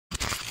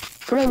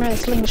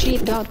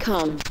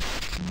ProWrestlingSheet.com.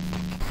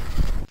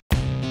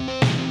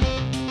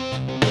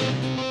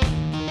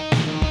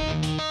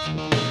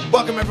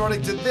 Welcome,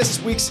 everybody, to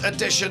this week's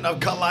edition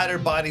of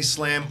Collider Body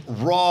Slam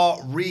Raw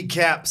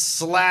Recap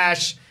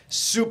 /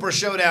 Super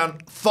Showdown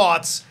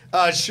Thoughts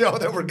show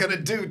that we're going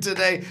to do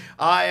today.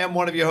 I am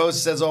one of your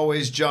hosts, as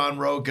always, John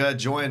Rocha,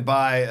 joined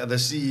by the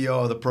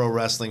CEO of the Pro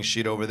Wrestling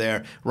Sheet over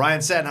there,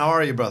 Ryan Satin. How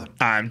are you, brother?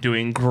 I'm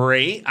doing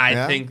great.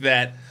 I think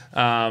that,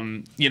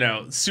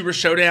 Super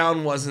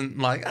Showdown wasn't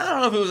like, I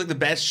don't know if it was like the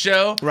best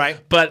show. Right.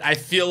 But I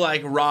feel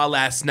like Raw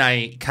last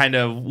night kind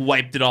of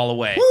wiped it all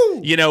away.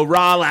 Woo!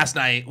 Raw last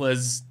night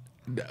was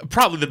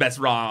probably the best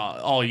Raw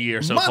all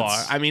year so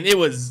far. I mean, it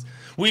was...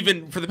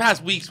 For the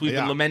past weeks, we've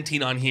been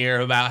lamenting on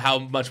here about how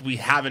much we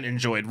haven't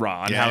enjoyed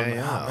Raw. And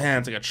oh man,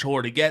 it's like a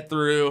chore to get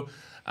through.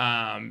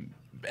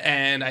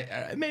 And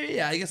I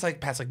guess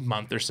past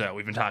month or so,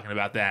 we've been talking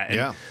about that.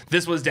 And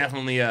this was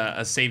definitely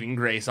a saving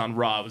grace on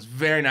Raw. It was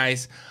very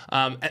nice.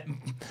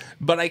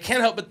 But I can't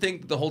help but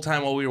think the whole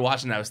time while we were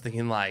watching, I was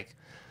thinking like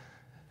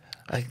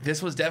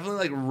this was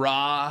definitely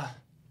Raw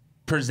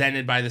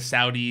presented by the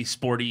Saudi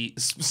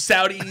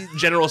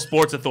General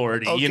Sports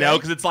Authority,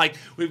 because it's like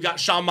we've got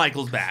Shawn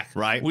Michaels back,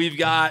 right? We've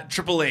got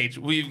Triple H,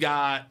 we've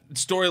got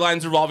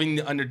storylines involving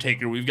the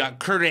Undertaker, we've got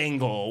Kurt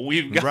Angle,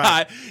 we've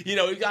got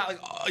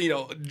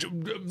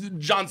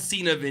John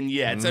Cena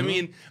vignettes. I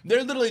mean,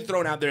 they're literally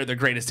throwing out there their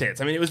greatest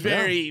hits. I mean, it was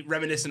very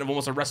reminiscent of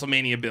almost a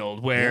WrestleMania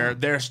build where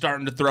they're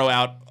starting to throw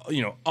out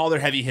all their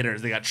heavy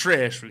hitters. They got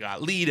Trish, we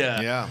got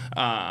Lita,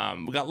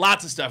 we got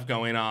lots of stuff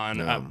going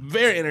on.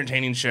 Very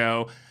entertaining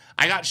show.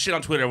 I got shit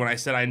on Twitter when I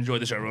said I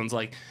enjoyed the show. Everyone's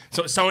like,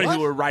 someone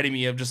who were writing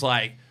me of just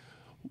like,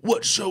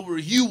 what show were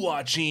you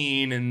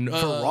watching? And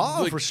for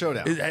Raw or for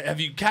Showdown?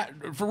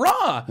 For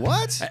Raw?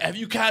 What? Have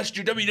you cashed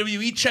your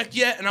WWE check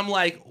yet? And I'm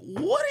like,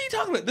 what are you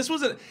talking about? This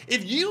was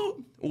if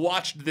you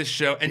watched this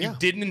show and you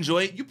didn't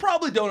enjoy it, you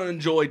probably don't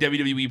enjoy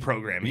WWE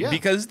programming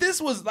because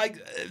this was like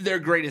their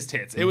greatest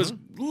hits. It was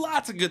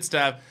lots of good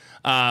stuff,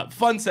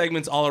 fun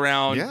segments all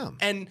around,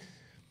 and.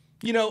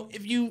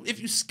 If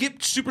you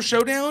skipped Super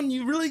Showdown,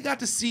 you really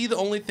got to see the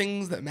only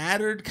things that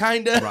mattered,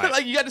 kind of.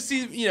 Right. You got to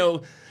see, you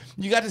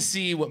got to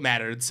see what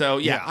mattered. So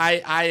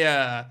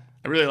I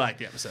really liked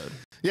the episode.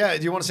 Yeah.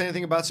 Do you want to say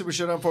anything about Super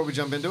Showdown before we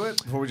jump into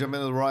it? Before we jump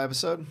into the Raw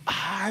episode?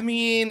 I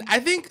mean, I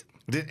think.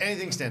 Did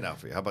anything stand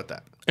out for you? How about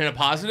that? In a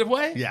positive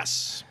way?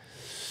 Yes.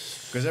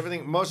 Because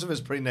most of it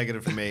is pretty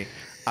negative for me.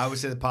 I would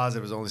say the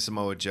positive is only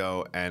Samoa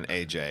Joe and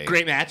AJ.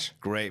 Great match.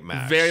 Great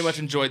match. Very much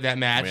enjoyed that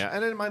match. Yeah, and I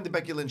didn't mind the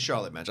Becky Lynch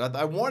Charlotte match.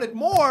 I wanted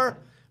more,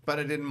 but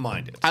I didn't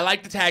mind it. I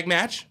liked the tag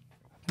match.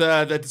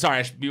 Sorry,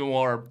 I should be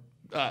more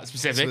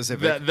specific.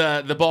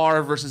 The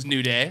Bar versus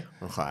New Day.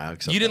 Okay,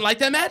 you didn't like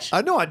that match?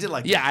 No, I did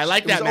like that. Yeah, I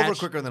liked that match. It was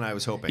over quicker than I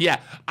was hoping. Yeah,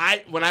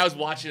 when I was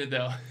watching it,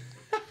 though,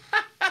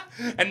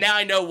 and now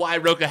I know why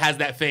Rocha has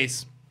that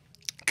face.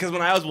 Because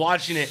when I was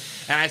watching it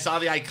and I saw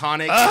the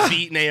iconic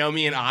beat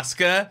Naomi and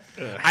Asuka,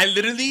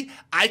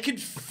 I could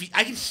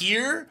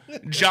hear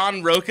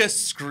John Rocha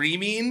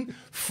screaming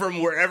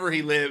from wherever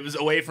he lives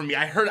away from me.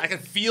 I could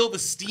feel the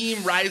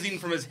steam rising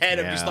from his head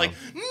of just like,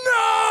 no,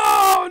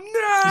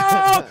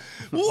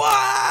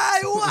 why?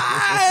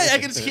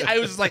 I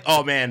was just like,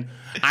 oh man,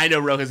 I know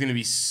Rocha's gonna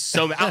be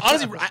so mad.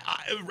 Honestly,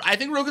 I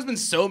think Rocha's been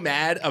so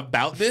mad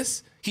about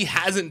this. He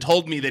hasn't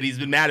told me that he's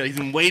been mad at it. He's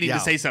been waiting to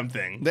say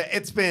something.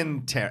 It's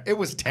been it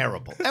was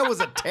terrible. That was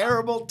a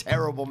terrible,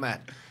 terrible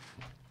match.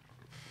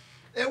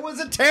 It was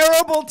a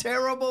terrible,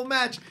 terrible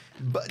match.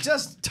 But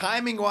just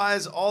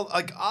timing-wise,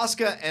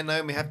 Asuka and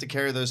Naomi have to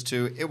carry those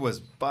two. It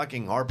was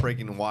fucking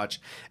heartbreaking to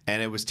watch,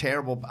 and it was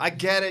terrible. I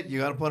get it. You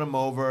got to put them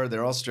over.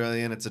 They're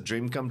Australian. It's a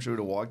dream come true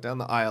to walk down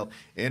the aisle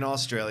in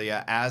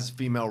Australia as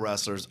female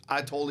wrestlers.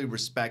 I totally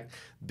respect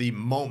the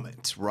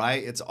moment,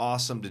 right? It's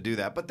awesome to do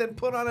that. But then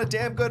put on a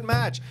damn good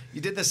match.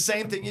 You did the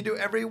same thing you do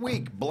every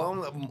week.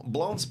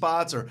 Blown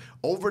spots or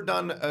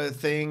overdone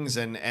things,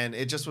 and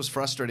it just was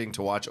frustrating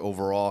to watch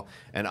overall.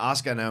 And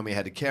Asuka and Naomi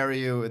had to carry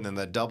you, and then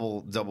the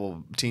double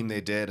team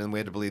they did, and we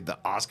had to believe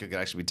that Asuka could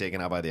actually be taken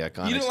out by the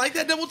Iconics. You didn't like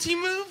that double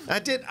team move? I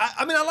did.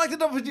 I mean, I like the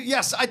double team.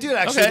 Yes, I did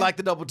actually like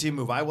the double team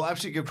move. I will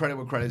actually give credit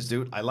where credit's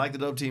due. I like the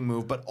double team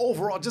move, but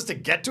overall, just to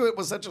get to it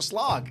was such a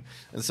slog.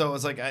 And so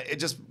it's like, it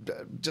just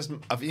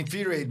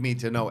infuriated me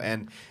to no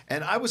end.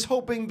 And I was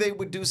hoping they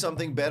would do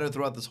something better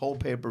throughout this whole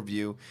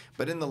pay-per-view,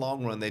 but in the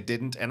long run, they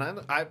didn't. And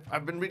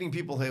I've been reading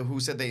people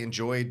who said they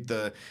enjoyed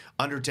the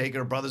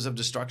Undertaker, Brothers of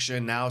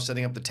Destruction, now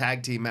setting up the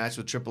tag team match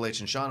with Triple H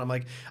and Shawn. I'm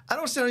like, I don't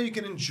understand how you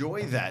can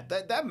enjoy that.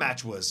 That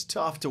match was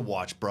tough to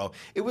watch, bro.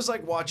 It was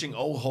like watching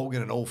old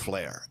Hogan and old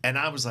Flair. And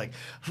I was like,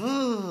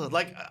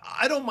 like,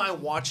 I don't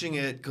mind watching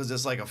it because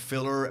it's like a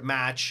filler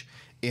match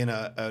in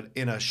a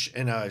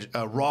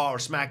Raw or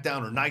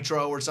SmackDown or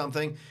Nitro or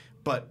something.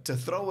 But to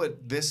throw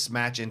this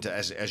match into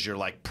as your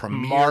like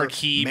premier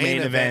marquee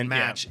main event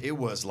match, it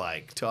was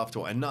like tough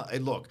to. And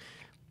look,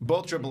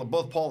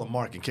 Both Paul and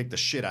Mark can kick the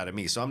shit out of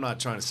me, so I'm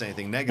not trying to say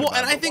anything negative. Well,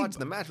 and I think watching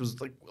the match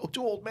was like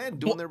two old men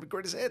doing their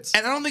greatest hits.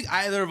 And I don't think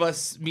either of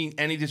us mean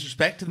any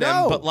disrespect to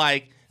them, but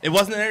like it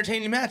wasn't an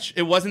entertaining match.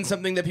 It wasn't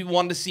something that people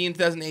wanted to see in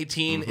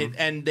 2018,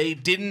 and they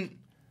didn't.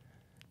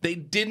 I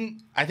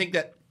think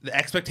that the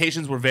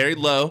expectations were very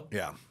low.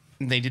 Yeah.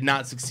 They did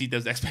not exceed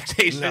those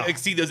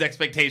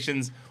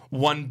expectations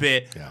one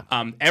bit.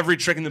 Yeah. Every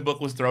trick in the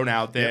book was thrown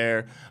out there.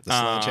 Yep. The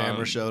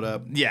sledgehammer showed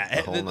up.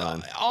 Yeah.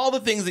 All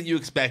the things that you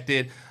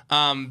expected.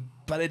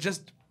 But it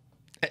just,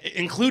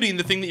 including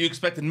the thing that you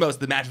expected most,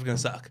 the match was going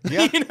to suck.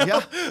 Yeah.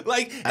 Yeah.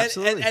 Like,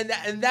 absolutely.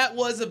 And that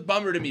was a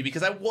bummer to me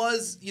because I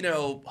was,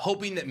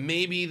 hoping that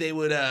maybe they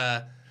would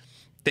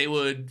they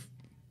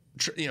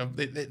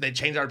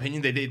change our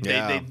opinion. They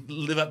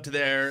live up to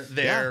their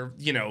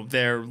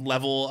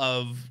level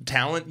of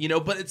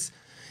talent. But it's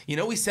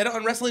we said it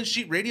on Wrestling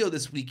Sheet Radio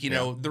this week.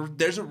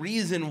 There's a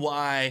reason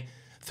why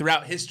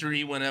throughout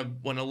history when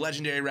a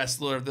legendary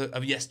wrestler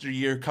of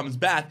yesteryear comes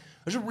back,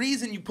 there's a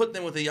reason you put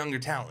them with a younger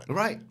talent.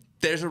 Right.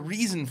 There's a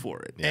reason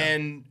for it. Yeah.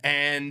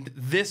 And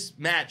this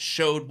match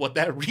showed what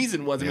that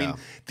reason was. I mean,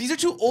 these are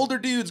two older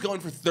dudes going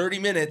for 30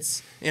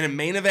 minutes in a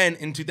main event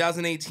in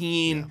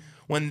 2018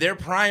 when their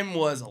prime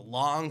was a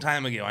long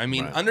time ago. I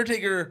mean,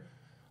 Undertaker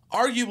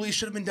arguably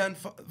should have been done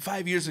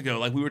 5 years ago,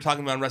 like we were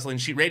talking about on Wrestling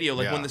Sheet Radio,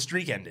 when the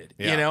streak ended.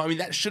 I mean,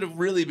 that should have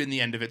really been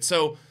the end of it.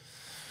 So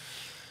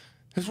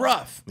it's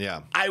rough.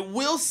 Yeah. I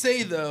will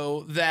say,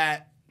 though,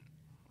 that,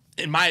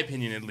 in my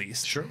opinion at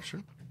least, Sure.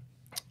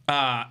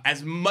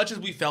 as much as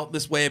we felt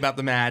this way about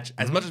the match,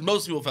 as much as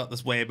most people felt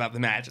this way about the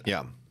match,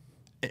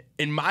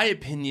 in my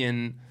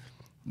opinion,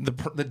 the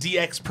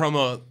DX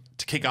promo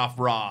to kick off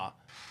Raw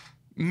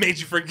made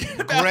you forget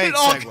about it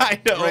all.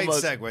 Great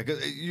segue.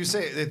 Because you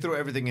say they threw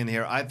everything in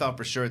here. I thought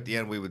for sure at the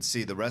end we would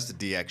see the rest of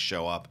DX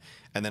show up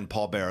and then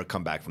Paul Bearer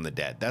come back from the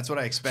dead. That's what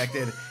I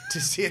expected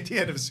to see at the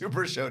end of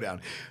Super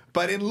Showdown.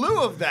 But in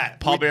lieu of that,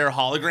 Paul Bearer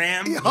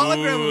hologram? Yeah,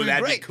 hologram would be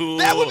that'd great. Be cool.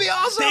 That would be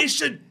awesome. They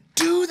should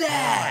do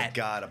that. Oh my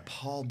God, a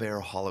Paul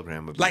Bearer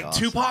hologram would be like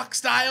awesome. Tupac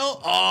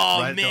style?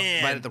 Oh,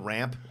 man. Right at the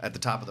ramp, at the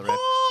top of the ramp.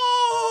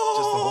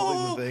 Just the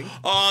holding the thing.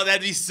 Oh,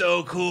 that'd be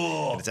so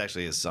cool. And it's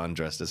actually his son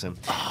dressed as him.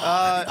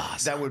 Oh,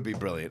 awesome. That would be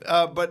brilliant.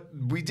 But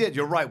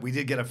you're right, we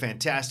did get a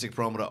fantastic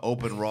promo to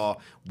open Raw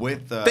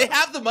with... They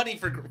have the money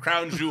for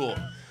Crown Jewel.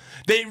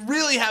 They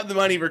really have the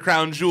money for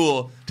Crown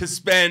Jewel to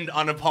spend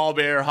on a Paul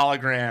Bearer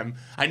hologram.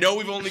 I know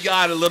we've only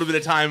got a little bit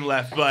of time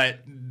left, but...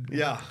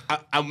 Yeah,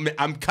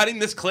 I'm cutting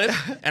this clip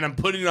and I'm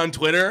putting it on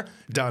Twitter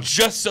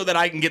just so that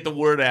I can get the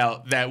word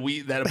out that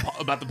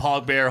about the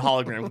Paul Bearer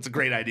hologram. It's a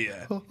great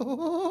idea.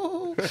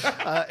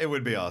 It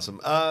would be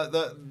awesome.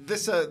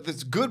 This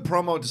good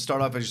promo to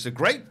start off. As you said,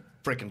 great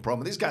freaking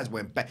promo. These guys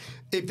went back.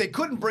 If they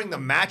couldn't bring the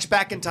match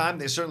back in time,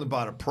 they certainly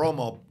brought a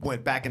promo,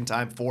 went back in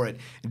time for it,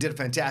 and did a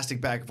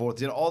fantastic back and forth.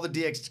 Did all the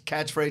DX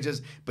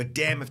catchphrases, but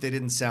damn if they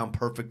didn't sound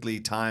perfectly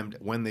timed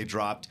when they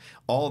dropped.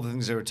 All the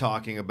things they were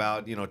talking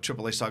about,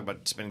 Triple H talking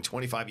about spending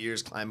 25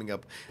 years climbing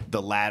up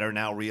the ladder,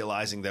 now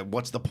realizing that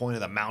what's the point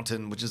of the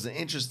mountain, which is an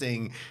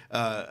interesting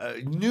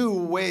new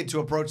way to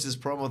approach this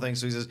promo thing.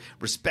 So he says,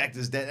 respect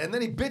is dead. And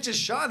then he bitches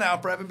Shawn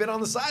out for having been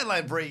on the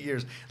sideline for 8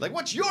 years. Like,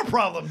 what's your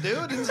problem, dude?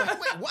 And he's like,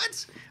 wait,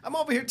 what? I'm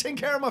over here taking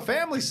care of my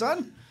family,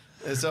 son.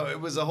 And so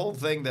it was a whole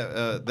thing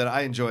that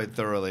I enjoyed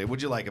thoroughly.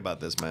 What'd you like about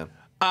this, man?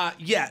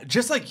 Yeah,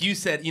 just like you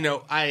said,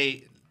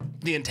 the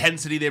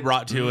intensity they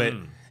brought to it.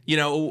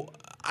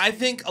 I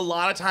think a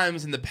lot of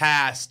times in the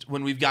past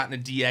when we've gotten a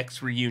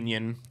DX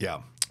reunion,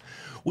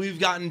 we've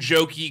gotten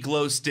jokey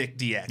glow stick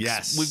DX.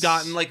 Yes, we've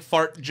gotten like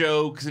fart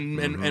jokes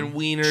and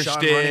wiener Shawn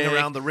stick, running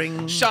around the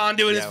ring, Shawn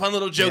doing his fun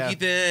little jokey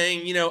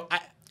thing.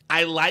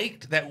 I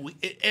liked that.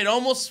 It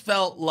almost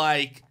felt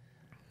like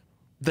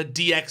the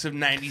DX of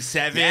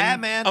 '97. Yeah,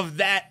 man. Of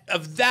that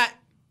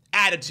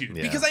attitude,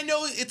 because I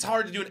know it's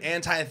hard to do an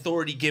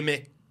anti-authority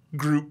gimmick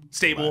group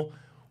stable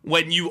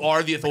when you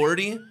are the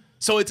authority.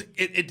 So it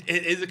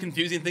is a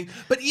confusing thing.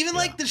 But even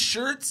like the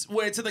shirts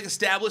where it said like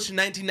established in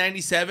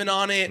 1997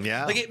 on it,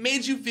 like it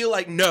made you feel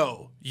like,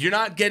 no, you're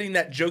not getting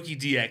that jokey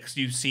DX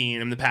you've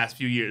seen in the past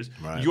few years.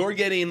 Right. You're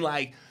getting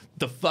like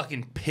the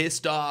fucking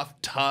pissed off,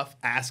 tough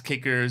ass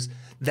kickers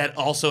that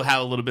also have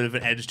a little bit of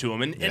an edge to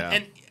them.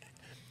 And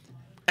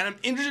I'm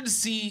interested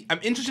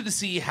to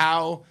see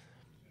how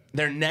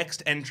their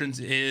next entrance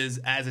is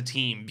as a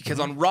team, because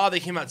on Raw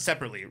they came out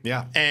separately.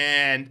 Yeah.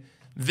 And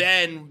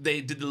then they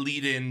did the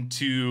lead-in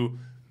to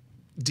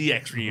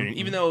DX reunion,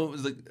 even though it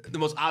was like the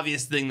most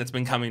obvious thing that's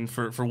been coming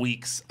for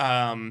weeks.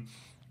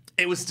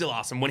 It was still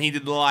awesome when he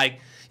did the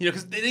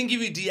because they didn't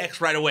give you DX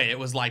right away. It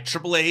was like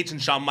Triple H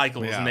and Shawn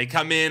Michaels, and they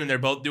come in and they're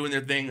both doing their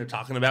thing. They're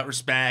talking about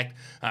respect,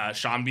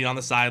 Shawn being on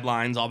the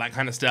sidelines, all that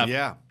kind of stuff.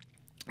 Yeah.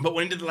 But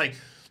when he did I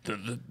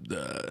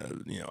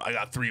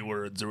got 3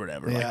 words or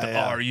whatever,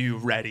 are you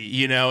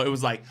ready? It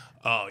was like,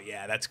 oh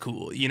yeah, that's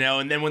cool.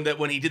 And then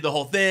when he did the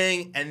whole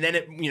thing, and then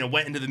it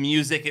went into the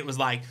music, it was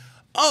like,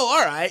 oh,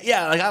 all right,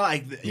 yeah, like I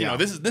like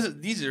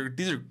these are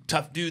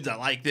tough dudes. I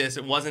like this.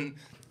 It wasn't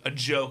a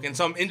joke, and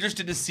so I'm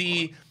interested to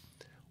see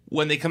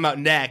when they come out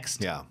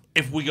next. Yeah.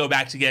 if we go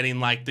back to getting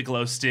like the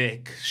glow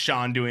stick,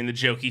 Shawn doing the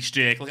jokey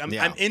shtick. Like I'm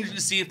interested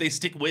to see if they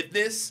stick with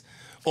this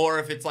or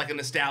if it's like a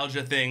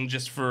nostalgia thing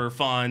just for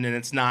fun and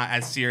it's not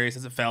as serious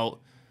as it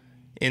felt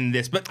in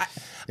this. But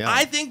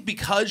I think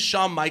because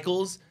Shawn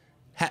Michaels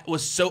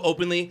was so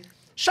openly,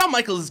 Shawn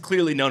Michaels has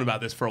clearly known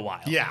about this for a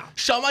while. Yeah.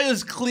 Shawn Michaels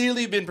has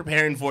clearly been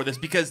preparing for this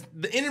because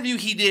the interview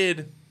he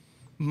did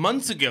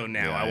months ago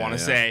now, I want to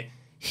say,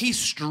 he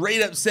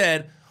straight up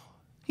said,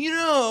 you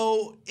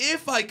know,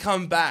 if I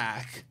come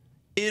back,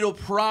 it'll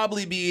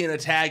probably be in a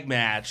tag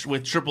match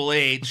with Triple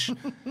H,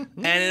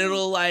 and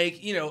it'll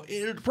like, you know,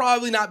 it'll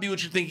probably not be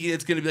what you're thinking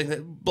it's going to be,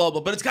 like blah,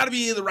 blah, but it's got to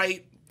be the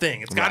right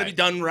thing. It's got to be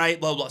done right,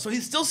 blah, blah. So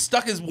he's still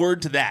stuck his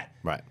word to that.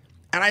 Right.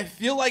 And I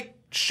feel like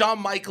Shawn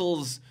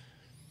Michaels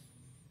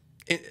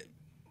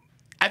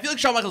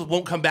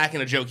won't come back in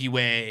a jokey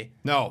way.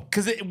 No.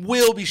 Because it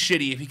will be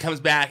shitty if he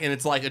comes back and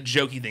it's like a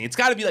jokey thing. It's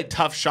got to be like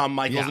tough Shawn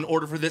Michaels in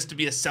order for this to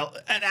be an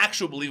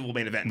actual believable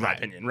main event, in my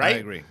opinion, right?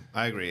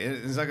 I agree.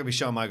 It's not going to be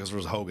Shawn Michaels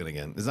versus Hogan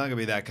again. It's not going to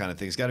be that kind of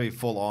thing. It's got to be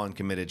full-on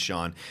committed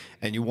Shawn.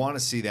 And you want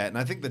to see that. And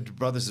I think the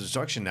Brothers of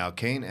Destruction now,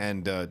 Kane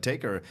and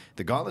Taker,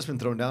 the gauntlet's been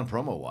thrown down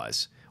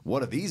promo-wise.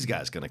 What are these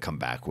guys going to come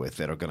back with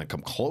that are going to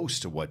come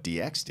close to what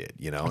DX did,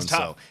 you know? That's and tough.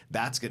 So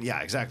that's good. Yeah,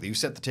 exactly. You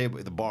set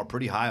the bar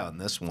pretty high on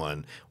this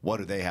one. What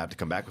do they have to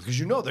come back with? Because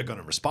you know they're going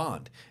to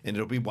respond. And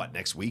it'll be, what,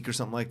 next week or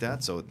something like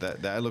that? So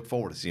that I look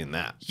forward to seeing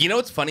that. You know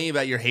what's funny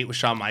about your hate with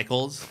Shawn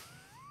Michaels?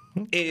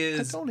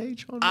 Is I don't hate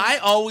Shawn I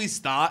always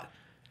thought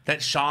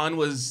that Shawn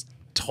was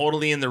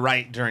totally in the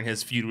right during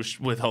his feud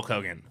with Hulk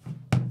Hogan.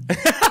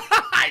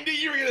 I knew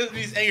you were going to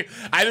be angry.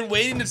 I've been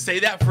waiting to say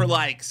that for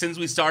like since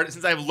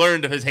I've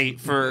learned of his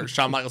hate for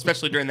Shawn Michaels,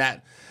 especially during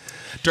that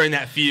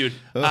feud.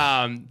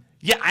 I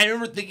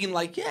remember thinking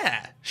like,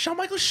 Shawn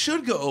Michaels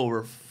should go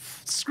over.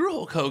 Screw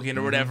Hulk Hogan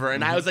or whatever.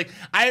 And I was like,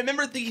 I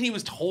remember thinking he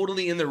was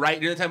totally in the right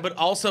during the time, but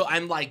also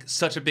I'm like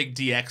such a big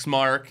DX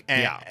mark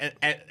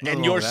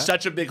and you're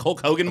such a big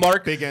Hulk Hogan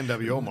mark. Big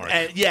NWO mark.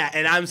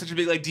 And I'm such a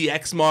big like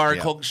DX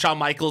mark, Shawn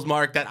Michaels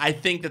mark, that I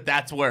think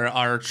that's where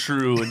our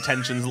true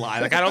intentions lie.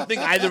 Like I don't think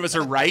either of us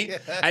are right.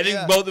 I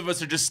think both of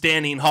us are just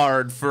standing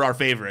hard for our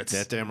favorites.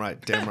 Yeah, damn right.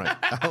 Damn right.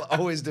 I'll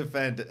always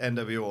defend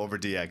NWO over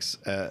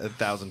DX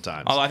 1,000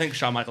 times. Although I think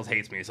Shawn Michaels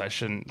hates me, so I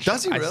shouldn't.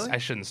 Does he really? I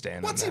shouldn't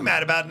stand. What's he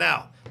mad about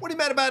now? What are you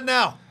mad about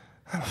now?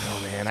 I don't know,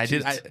 man.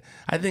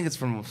 I think it's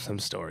from some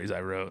stories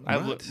I wrote.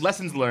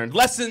 Lessons learned.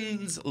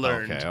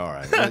 Okay, all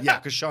right. Well, yeah,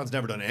 because Shawn's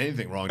never done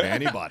anything wrong to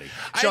anybody.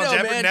 Shawn's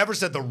never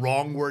said the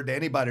wrong word to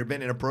anybody or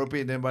been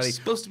inappropriate to anybody. He's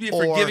supposed to be a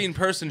forgiving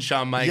person,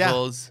 Shawn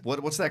Michaels. Yeah.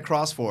 What's that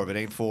cross for if it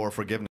ain't for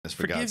forgiveness,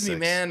 for God's sakes? Forgive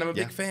me, man. I'm a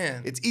big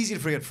fan. It's easy to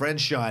forget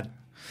friends, Shawn.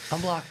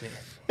 Unblock me.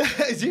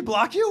 Does he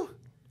block you?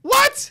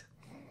 What?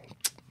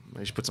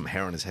 I should put some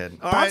hair on his head.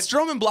 Braun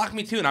Strowman blocked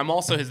me too, and I'm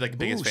also his like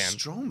biggest fan.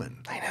 Strowman.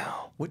 I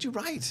know. What'd you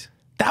write?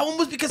 That one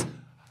was because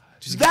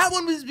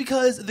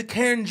the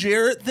Karen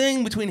Jarrett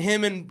thing between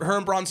her and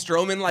Braun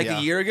Strowman like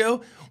a year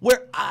ago,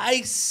 where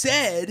I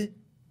said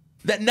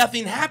that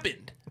nothing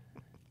happened,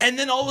 and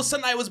then all of a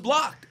sudden I was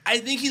blocked. I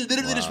think he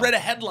literally just read a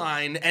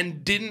headline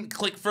and didn't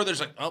click further.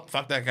 It's like, oh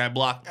fuck, that guy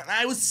blocked. And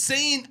I was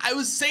saying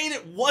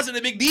it wasn't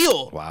a big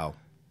deal. Wow.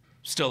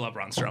 Still love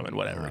Braun Strowman,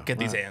 whatever. Get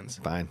these hands.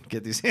 Fine.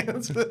 Get these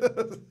hands.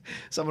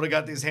 Someone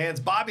got these hands.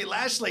 Bobby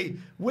Lashley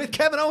with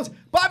Kevin Owens.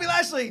 Bobby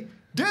Lashley,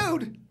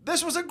 dude,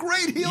 this was a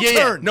great heel turn.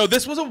 Yeah. No,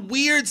 this was a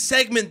weird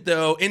segment,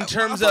 though, in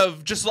terms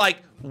of just like,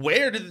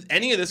 where did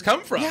any of this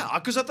come from? Yeah,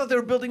 because I thought they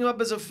were building him up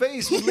as a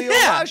face with Leo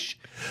Rush.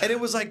 And it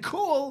was like,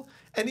 cool.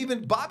 And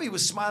even Bobby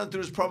was smiling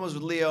through his promos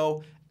with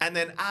Leo. And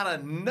then out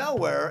of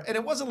nowhere, and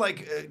it wasn't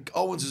like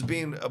Owens was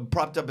being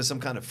propped up as some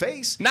kind of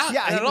face. He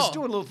was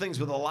doing little things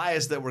with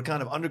Elias that were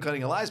kind of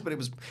undercutting Elias, but it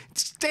was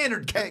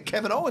standard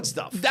Kevin Owens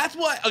stuff. That's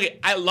why. Okay,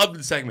 I loved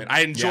the segment.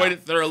 I enjoyed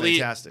it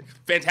thoroughly.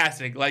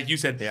 Fantastic, like you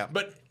said. Yeah.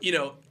 But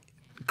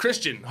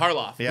Christian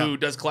Harloff, who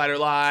does Collider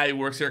Live,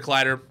 works here at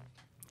Collider,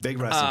 big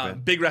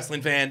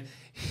wrestling fan.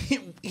 He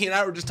and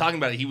I were just talking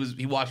about it.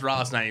 He watched Raw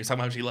last night. He was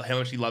talking about how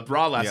much he loved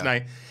Raw last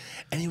night,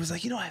 and he was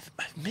like, I've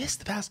missed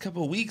the past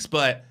couple of weeks,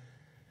 but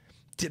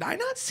did I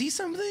not see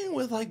something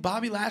with like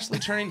Bobby Lashley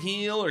turning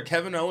heel or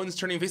Kevin Owens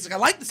turning face? Like I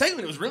liked the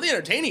segment; it was really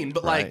entertaining.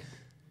 But like,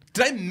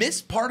 did I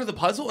miss part of the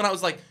puzzle? And I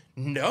was like,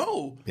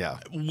 no. Yeah.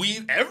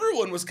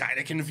 Everyone was kind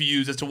of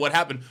confused as to what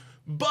happened.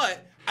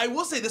 But I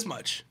will say this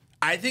much: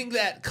 I think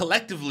that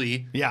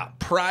collectively,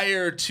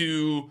 prior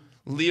to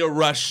Leo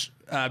Rush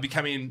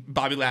becoming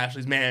Bobby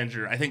Lashley's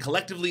manager, I think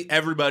collectively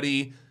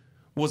everybody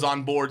was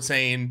on board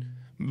saying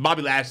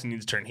Bobby Lashley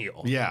needs to turn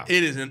heel. Yeah.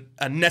 It is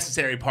a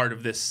necessary part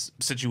of this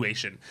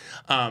situation.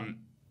 And,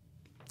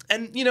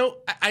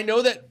 I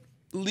know that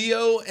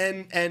Leo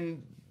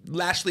and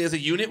Lashley as a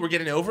unit were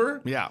getting over.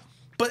 Yeah.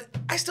 But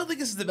I still think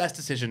this is the best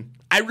decision.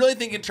 I really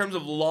think in terms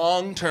of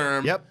long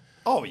term. Yep.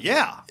 Oh,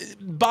 yeah.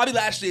 Bobby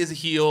Lashley as a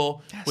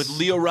heel with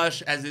Leo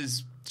Rush as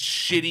his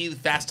shitty,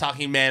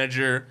 fast-talking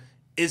manager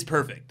is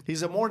perfect.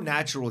 He's a more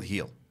natural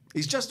heel.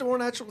 He's just a more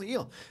natural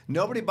heel.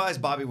 Nobody buys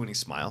Bobby when he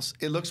smiles.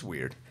 It looks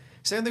weird.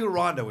 Same thing with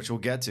Ronda, which we'll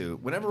get to.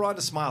 Whenever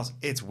Ronda smiles,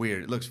 it's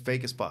weird. It looks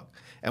fake as fuck.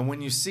 And when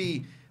you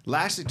see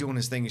Lashley doing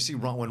his thing. You see,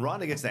 when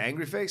Ronda gets the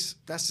angry face,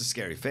 that's the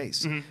scary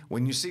face.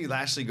 When you see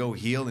Lashley go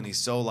heel and he's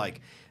so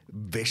like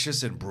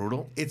vicious and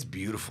brutal, it's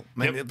beautiful.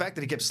 Man, the fact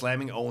that he kept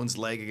slamming Owens'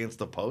 leg against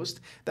the post,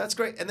 that's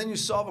great. And then you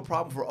solve a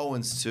problem for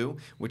Owens too,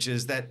 which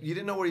is that you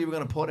didn't know where you were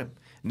going to put him.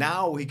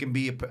 Now he can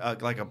be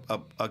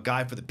a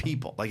guy for the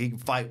people. Like he can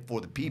fight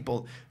for the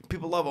people.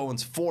 People love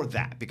Owens for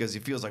that because he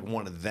feels like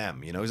one of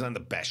them. You know, he's not in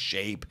the best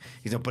shape.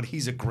 But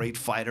he's a great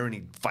fighter and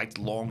he fights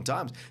long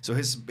times. So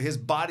his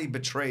body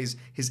betrays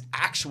his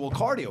actual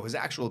cardio, his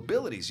actual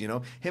abilities. You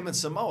know, him and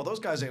Samoa, those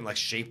guys ain't like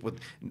shape with,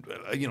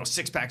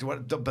 six packs.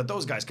 But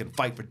those guys can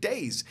fight for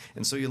days.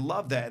 And so you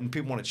love that, and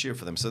people want to cheer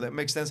for them. So that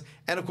makes sense.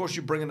 And of course,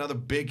 you bring another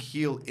big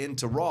heel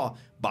into Raw.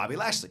 Bobby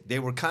Lashley. They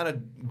were kind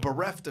of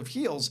bereft of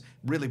heels,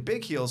 really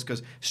big heels,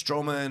 because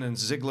Strowman and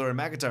Ziggler and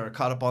McIntyre are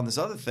caught up on this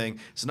other thing.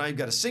 So now you've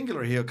got a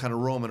singular heel kind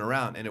of roaming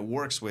around, and it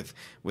works with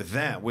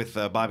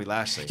Bobby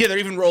Lashley. Yeah, they're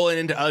even rolling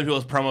into other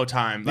people's promo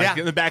time, like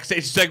in the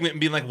backstage segment, and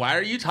being like, "Why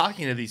are you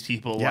talking to these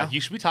people? Yeah. Like,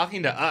 you should be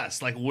talking to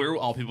us. Like, we're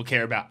all people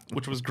care about,"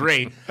 which was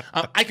great.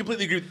 I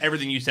completely agree with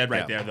everything you said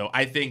right there, though.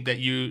 I think that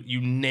you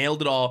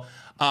nailed it all.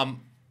 I'm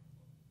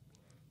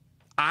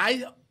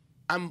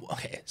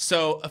okay.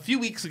 So a few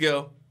weeks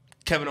ago,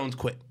 Kevin Owens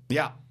quit.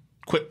 Yeah.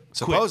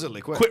 Supposedly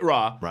quit. Quit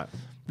Raw. Right.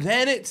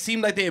 Then it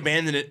seemed like they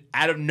abandoned it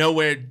out of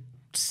nowhere,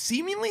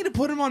 seemingly to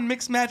put him on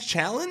Mixed Match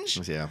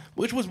Challenge. Yeah.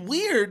 Which was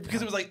weird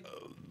because it was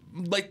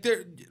like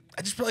there.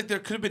 I just feel like there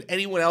could have been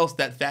anyone else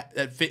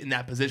that fit in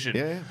that position.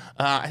 Yeah.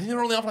 I think they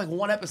were only on for like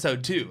one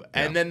episode too,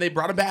 and then they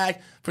brought him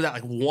back for that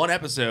like one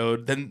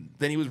episode. Then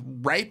he was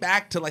right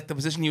back to like the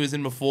position he was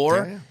in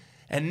before. Yeah.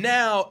 And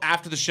now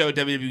after the show,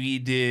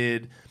 WWE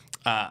did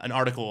an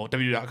article,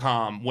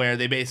 WWE.com, where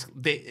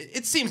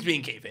it seems to be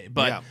in kayfabe,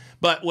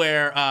 but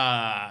where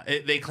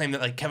they claim that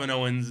like Kevin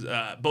Owens,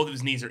 both of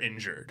his knees are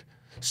injured.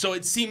 So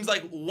it seems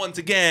like once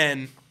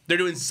again they're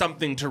doing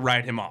something to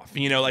write him off.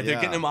 They're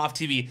getting him off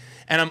TV,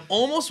 and I'm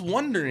almost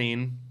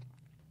wondering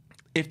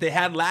if they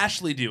had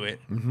Lashley do it,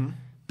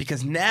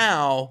 because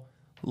now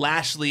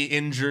Lashley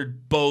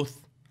injured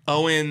both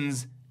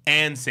Owens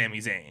and Sami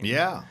Zayn.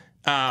 Yeah.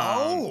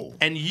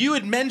 And you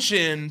had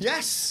mentioned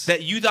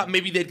that you thought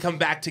maybe they'd come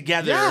back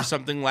together or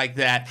something like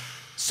that.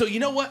 So you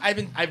know what?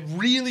 I've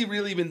really,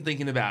 really been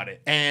thinking about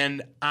it,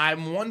 and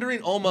I'm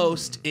wondering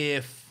almost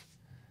if,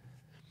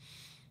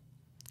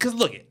 because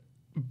look,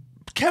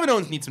 Kevin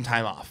Owens needs some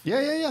time off.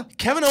 Yeah.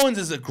 Kevin Owens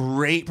is a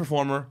great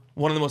performer,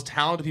 one of the most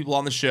talented people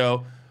on the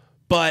show,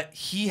 but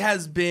he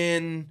has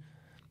been,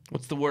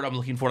 what's the word I'm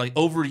looking for? Like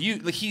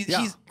overused. Like he's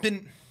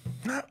been.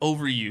 Not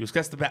overused.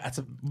 That's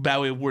a bad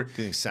way of word.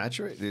 Getting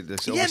saturated?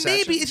 Yeah,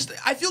 maybe. It's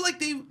just, I feel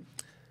like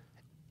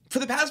for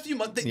the past few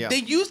months, they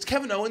used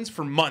Kevin Owens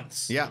for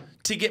months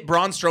to get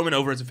Braun Strowman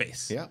over as a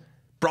face. Yeah.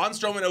 Braun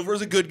Strowman over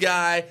as a good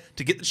guy,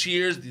 to get the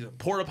cheers, the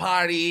porta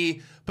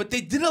potty. But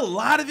they did a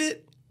lot of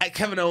it at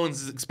Kevin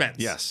Owens' expense.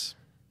 Yes.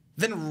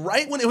 Then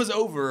right when it was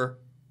over,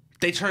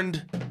 they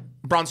turned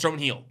Braun Strowman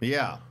heel.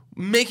 Yeah.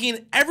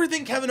 Making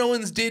everything Kevin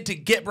Owens did to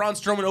get Braun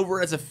Strowman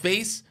over as a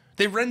face,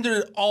 they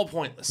rendered it all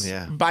pointless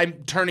by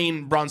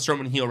turning Braun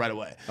Strowman heel right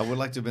away. I would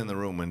like to have been in the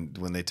room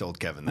when they told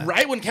Kevin that.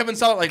 Right when Kevin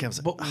saw it,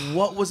 like, but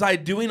what was I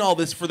doing all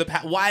this for the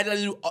past? Why did I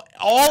do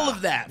all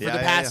of that for the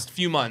past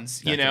few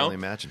months? I can only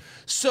imagine.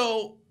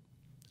 So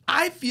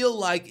I feel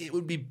like it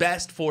would be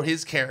best for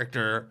his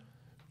character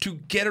to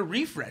get a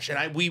refresh.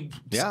 And we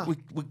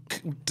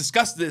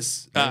discussed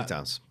this many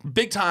times.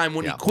 Big time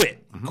when he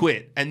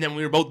quit. And then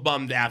we were both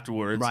bummed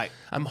afterwards. Right.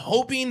 I'm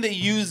hoping they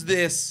use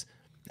this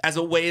as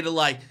a way to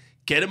like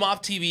get him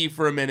off TV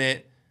for a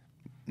minute,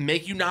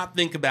 make you not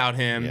think about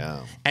him,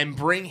 and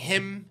bring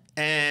him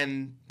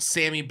and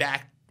Sami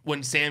back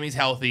when Sami's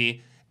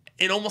healthy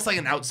in almost like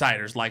an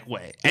outsiders-like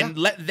way. And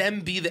let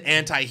them be the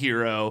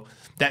anti-hero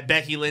that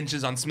Becky Lynch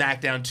is on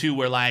Smackdown too,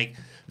 where like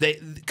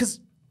because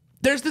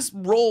there's this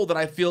role that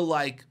I feel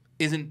like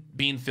isn't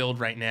being filled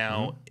right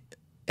now,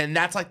 and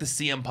that's like the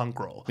CM Punk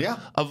role. Yeah.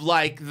 Of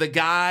like the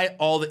guy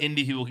all the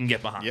indie people can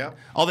get behind. Yeah.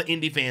 All the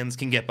indie fans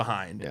can get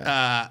behind.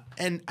 Yeah.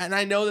 And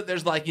I know that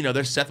there's like,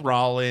 there's Seth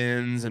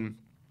Rollins and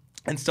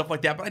stuff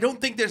like that, but I don't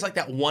think there's like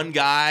that one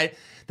guy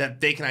that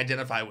they can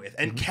identify with.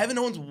 And Kevin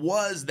Owens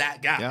was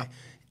that guy. Yeah.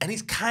 And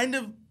he's kind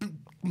of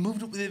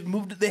they've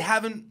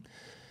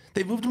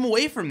moved him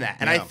away from that.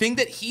 And I think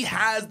that he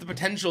has the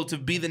potential to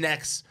be the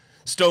next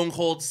Stone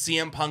Cold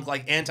CM Punk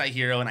like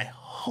anti-hero, and I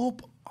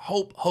hope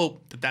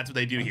that that's what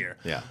they do here.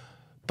 Yeah.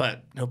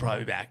 But he'll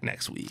probably be back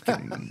next week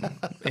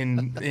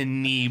in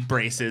knee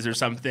braces or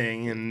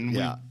something, and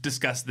we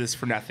discussed this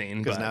for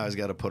nothing. Because now he's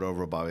got to put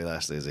over Bobby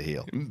Lashley as a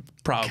heel.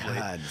 Probably.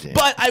 God damn.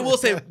 But I will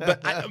say,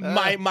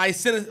 my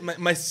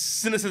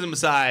cynicism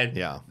aside,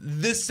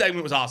 this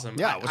segment was awesome.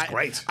 Yeah, it was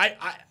great.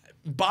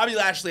 Bobby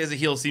Lashley as a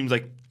heel seems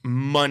like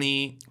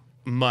money,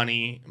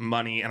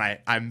 and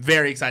I'm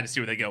very excited to see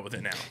where they go with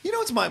it now. You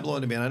know, it's mind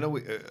blowing to me. And I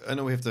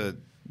know we have to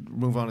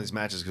move on to these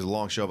matches because it's a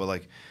long show, but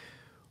like,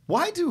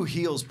 why do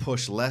heels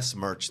push less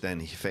merch than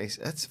face?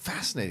 That's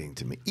fascinating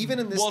to me, even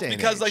in this day and age.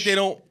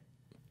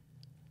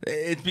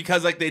 It's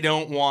because like they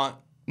don't want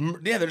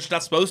Yeah, they're just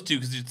not supposed to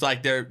because it's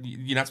like you're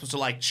not supposed to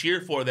like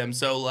cheer for them.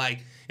 So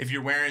like if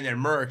you're wearing their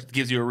merch, it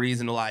gives you a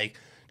reason to like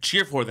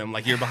cheer for them,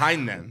 like you're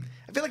behind them.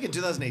 I feel like in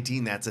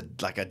 2018, that's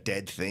like a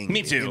dead thing.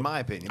 Me too. In my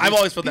opinion. I've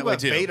always felt that way,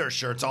 too. Vader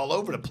shirts all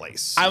over the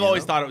place. I've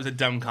always thought it was a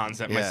dumb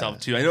concept myself,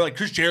 too. I know, like,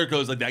 Chris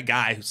Jericho's like that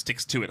guy who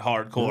sticks to it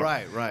hardcore.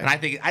 Right. And I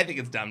think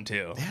it's dumb,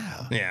 too.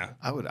 Yeah.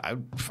 I would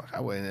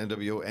in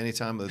NWO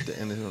anytime. I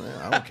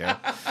don't care.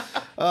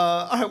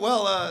 All right,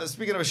 well,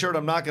 speaking of a shirt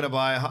I'm not going to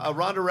buy,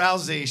 Ronda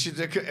Rousey,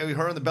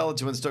 her and the Bella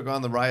Twins took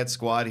on the Riot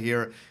Squad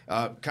here,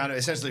 kind of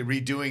essentially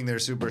redoing their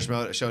Super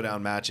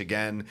Showdown match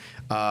again.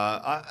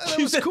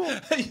 It was cool.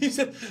 You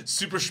said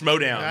Super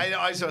Schmodown.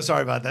 I'm so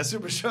sorry about that.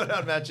 Super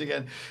Showdown match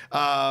again.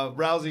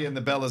 Rousey and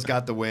the Bellas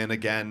got the win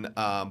again.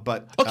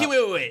 But okay,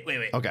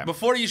 wait. Okay.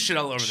 Before you shit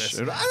all over this.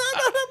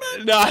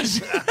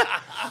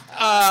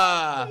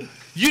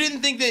 You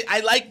didn't think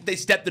that they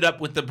stepped it up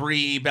with the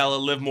Brie, Bella,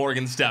 Liv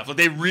Morgan stuff. Like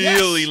they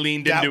really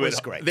leaned into it. That was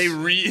great. They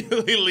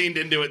really leaned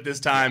into it this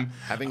time.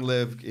 Having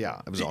Liv,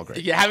 it was all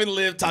great. Yeah, having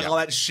Liv talk all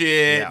that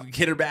shit,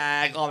 hit her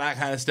back, all that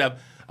kind of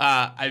stuff.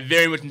 I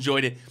very much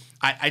enjoyed it.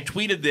 I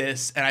tweeted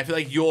this, and I feel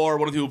like you're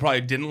one of the people who probably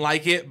didn't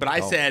like it, but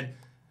I said,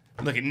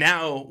 look,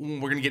 now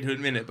we're going to get to it in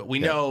a minute, but we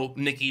know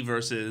Nikki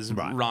versus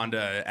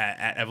Ronda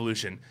at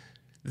Evolution.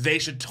 They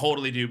should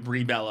totally do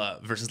Brie Bella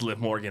versus Liv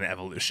Morgan at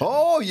Evolution.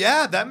 Oh,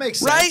 yeah, that makes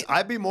sense. Right?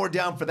 I'd be more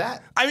down for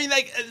that. I mean,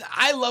 like,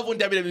 I love when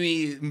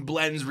WWE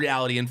blends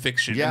reality and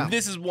fiction. Yeah. And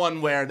this is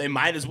one where they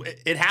might as well,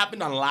 it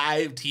happened on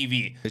live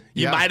TV.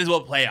 You might as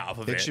well play off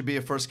of it. It should be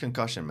a first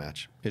concussion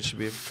match. It should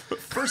be a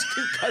first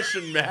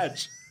concussion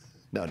match.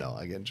 No,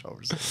 I get in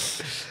trouble.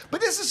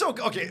 But this is so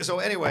okay. So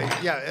anyway,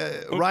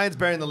 Ryan's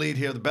bearing the lead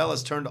here. The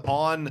Bellas turned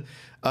on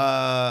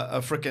a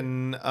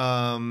freaking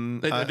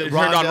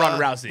Ronda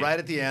Rousey right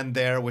at the end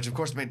there, which of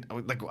course made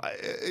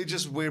it's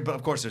just weird. But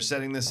of course they're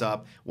setting this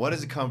up. What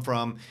does it come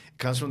from? It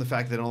comes from the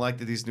fact they don't like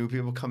that these new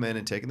people come in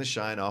and taking the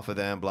shine off of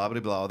them. Blah blah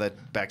blah.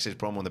 That backstage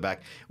promo in the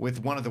back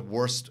with one of the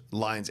worst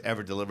lines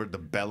ever delivered. The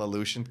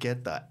Bella-lution.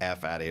 Get the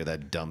F out of here.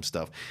 That dumb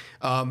stuff.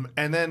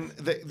 And then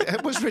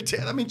it was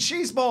ridiculous. I mean,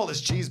 cheeseball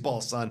is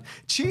cheeseball, son.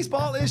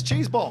 Cheeseball is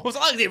cheeseball. Well, it's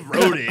not like they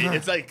wrote it.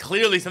 It's like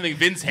clearly something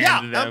Vince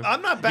handed them.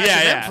 I'm not bashing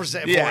them for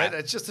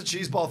it. It's just a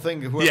cheeseball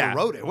thing. Whoever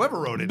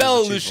wrote it.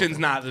 Bella-lution's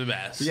not the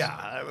best.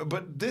 Yeah,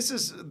 but this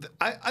is.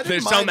 I didn't They're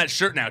mind. selling that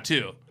shirt now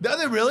too. Are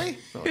they really?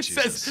 Oh, it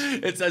says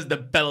the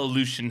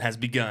Bella-lution has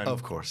begun.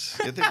 Of course,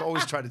 they've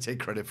always tried to take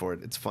credit for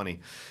it. It's funny.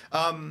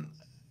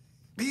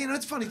 But,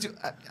 it's funny too.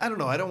 I don't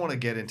know. I don't want to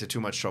get into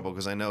too much trouble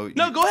because I know.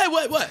 No, go ahead.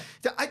 What?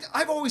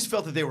 I've always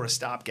felt that they were a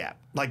stopgap.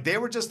 Like they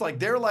were just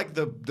they're like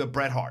the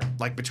Bret Hart.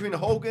 Like between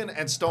Hogan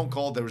and Stone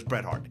Cold, there was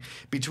Bret Hart.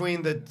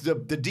 Between the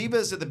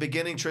divas at the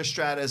beginning, Trish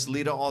Stratus,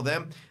 Lita, all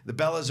them, the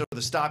Bellas are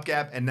the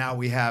stopgap, and now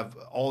we have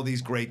all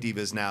these great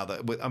divas now.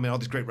 All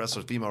these great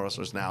wrestlers, female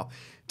wrestlers now.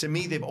 To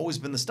me, they've always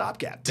been the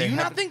stopgap. Do you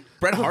not think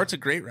Bret Hart's a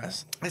great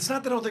wrestler? It's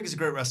not that I don't think he's a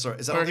great wrestler.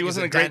 It's that I or don't think he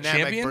wasn't he's a great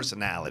dynamic champion?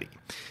 Personality.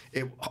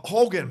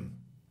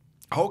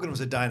 Hogan was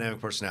a dynamic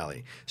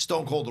personality.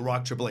 Stone Cold, The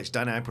Rock, Triple H,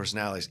 dynamic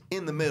personalities.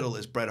 In the middle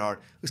is Bret Hart.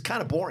 It was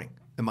kind of boring,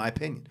 in my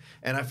opinion.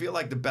 And I feel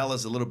like the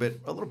Bella's a little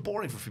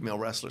boring for female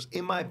wrestlers.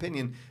 In my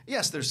opinion,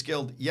 yes, they're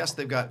skilled. Yes,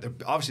 they're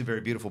obviously very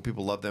beautiful.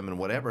 People love them and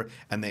whatever.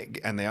 And they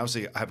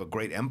obviously have a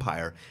great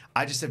empire.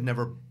 I just have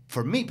never,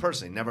 for me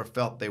personally, never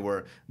felt they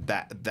were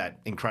that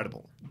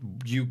incredible.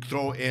 You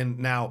throw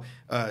in now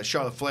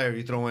Charlotte Flair,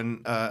 you throw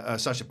in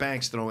Sasha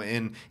Banks, throw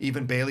in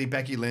even Bayley,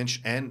 Becky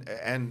Lynch, and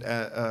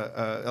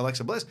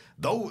Alexa Bliss.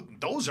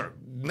 Those are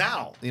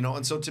now,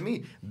 and so to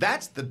me,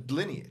 that's the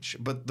lineage.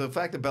 But the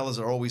fact that Bellas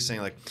are always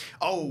saying like,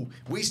 "Oh,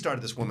 we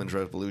started this women's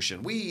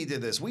revolution. We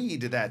did this. We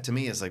did that." To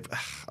me, it's like,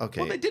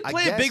 okay. Well, they did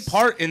play a big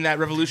part in that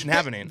revolution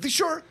happening.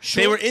 Sure.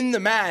 They were in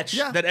the match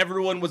that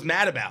everyone was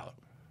mad about.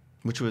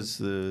 Which was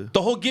the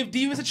whole give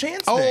Divas a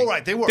chance thing. Oh,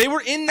 right, they were. They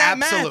were in that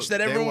match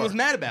that everyone was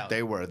mad about.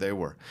 They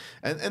were,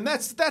 and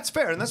that's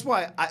fair, and that's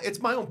why it's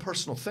my own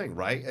personal thing,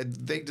 right?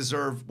 They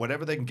deserve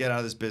whatever they can get out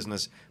of this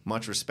business.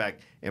 Much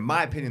respect, in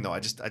my opinion, though.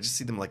 I just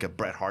see them like a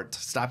Bret Hart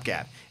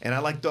stopgap, and I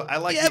like but I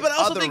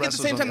also think at the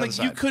same time, like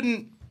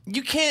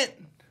you can't.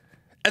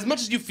 As much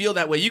as you feel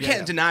that way, you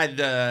can't deny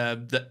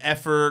the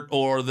effort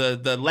or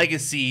the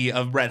legacy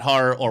of Bret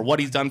Hart or what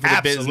he's done for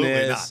the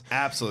business.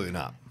 Absolutely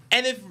not.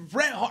 And if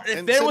Bret Hart,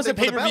 if there was a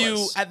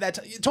pay-per-view at that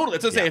time, totally,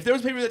 that's what I'm saying. If there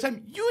was a pay-per-view at that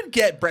time, you would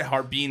get Bret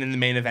Hart being in the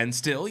main event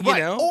still, you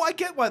know? Oh, I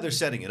get why they're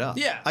setting it up.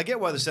 Yeah. I get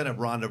why they're setting up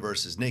Ronda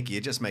versus Nikki.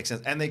 It just makes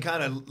sense. And they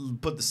kind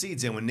of put the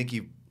seeds in when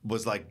Nikki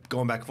was like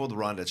going back and forth with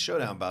Ronda at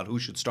Showdown about who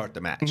should start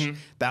the match. Mm-hmm.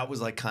 That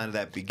was like kind of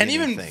that beginning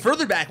thing. And even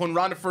further back when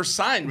Ronda first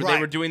signed, where they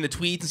were doing the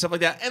tweets and stuff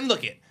like that. And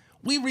look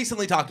we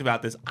recently talked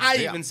about this. I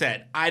even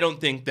said, I don't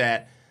think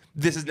that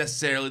this is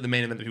necessarily the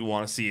main event that people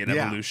want to see at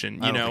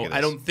Evolution. I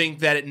don't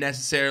think that it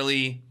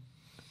necessarily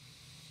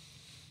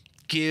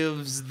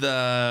gives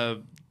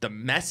the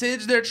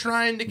message they're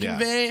trying to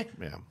convey.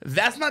 Yeah.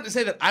 That's not to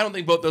say that I don't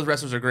think both those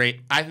wrestlers are great.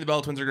 I think the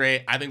Bella Twins are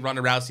great. I think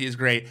Ronda Rousey is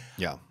great.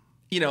 Yeah.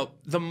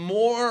 The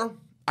more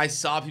I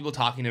saw people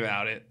talking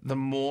about it, the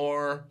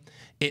more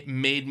it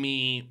made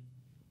me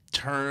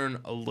turn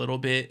a little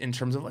bit in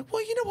terms of like,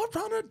 well, you know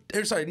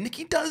what,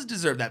 Nikki does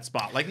deserve that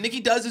spot. Like Nikki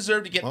does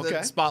deserve to get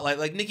the spotlight.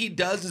 Like Nikki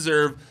does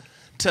deserve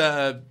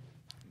to,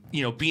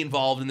 be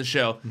involved in the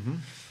show. Mm-hmm.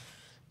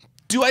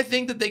 Do I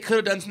think that they could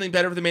have done something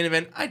better for the main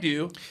event? I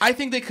do. I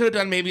think they could have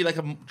done maybe like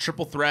a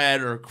triple threat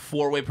or a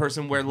 4-way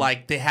person where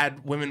like they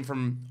had women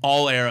from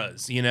all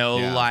eras,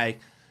 like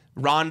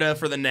Ronda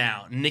for the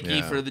now,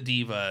 Nikki for the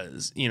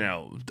divas,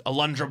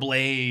 Alundra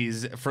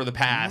Blaze for the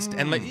past.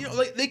 And like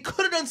they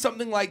could have done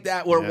something like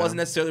that where it wasn't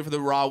necessarily for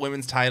the Raw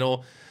women's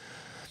title.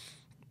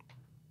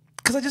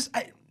 Because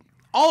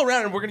all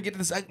around, and we're going to get to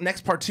this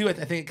next part too. I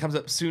think it comes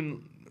up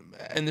soon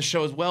in the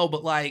show as well,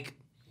 but like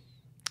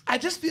I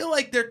just feel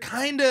like they're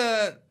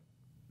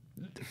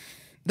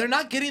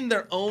not getting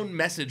their own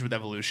message with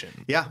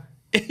Evolution. Yeah.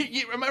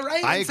 Am I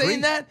right in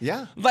saying that?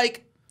 Yeah.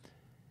 Like,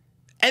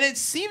 and it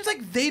seems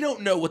like they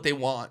don't know what they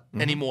want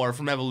anymore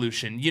from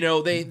Evolution.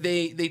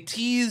 They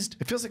teased.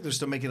 It feels like they're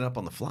still making it up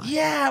on the fly.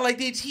 Yeah, like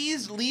they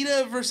teased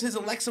Lita versus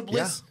Alexa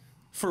Bliss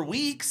for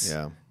weeks.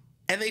 Yeah.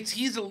 And they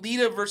teased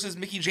Lita versus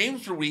Mickie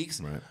James for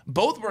weeks. Right.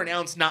 Both were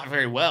announced not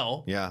very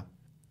well. Yeah.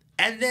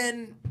 And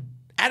then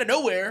out of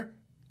nowhere,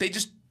 they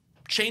just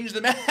changed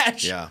the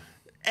match. Yeah.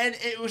 And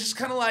it was just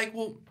kind of like,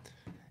 well,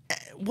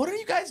 what are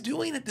you guys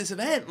doing at this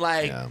event?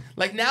 Like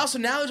now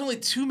there's only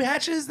 2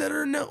 matches that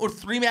are known, or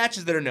 3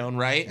 matches that are known,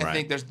 right? I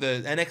think there's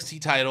the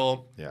NXT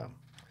title. Yeah.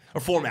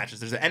 Or 4 matches.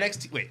 There's the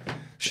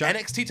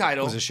NXT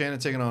title. Was it Shayna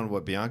taking on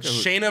what, Bianca?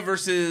 Shayna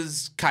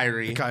versus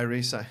Kairi.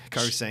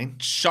 Kairi Sane.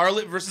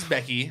 Charlotte versus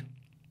Becky.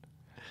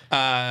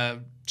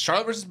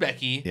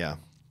 Yeah.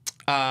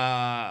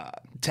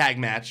 Tag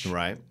match.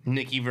 Right.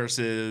 Nikki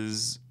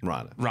versus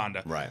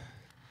Ronda. Right.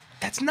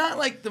 That's not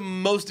like the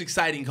most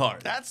exciting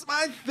card. That's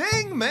my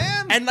thing,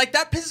 man. And like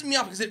that pisses me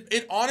off because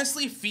it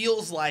honestly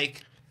feels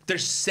like they're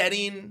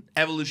setting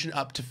Evolution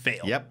up to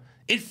fail. Yep.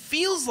 It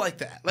feels like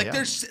that. Like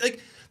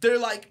they're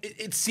like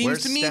it seems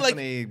Where's to me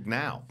Stephanie like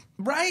now?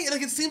 Right?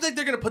 Like it seems like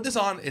they're gonna put this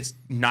on. It's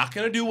not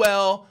gonna do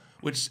well.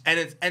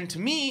 And to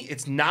me,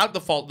 it's not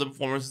the fault of the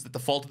performers, it's the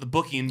fault of the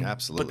booking.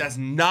 Absolutely. But that's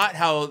not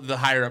how the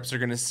higher ups are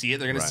going to see it.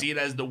 They're going to see it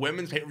as the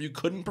women's pay-per-view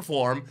couldn't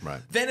perform. Right.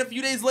 Then a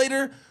few days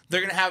later, they're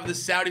going to have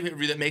this Saudi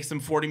pay-per-view that makes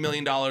them $40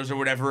 million or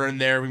whatever,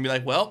 and they're going to be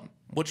like, well,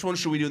 which one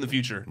should we do in the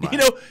future?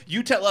 Right.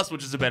 You tell us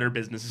which is a better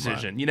business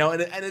decision. Right.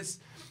 And it's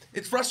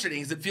frustrating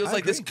because it feels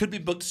like this could be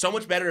booked so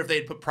much better if they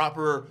had put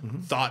proper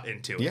thought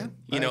into it.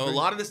 Yeah. A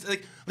lot of this,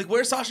 like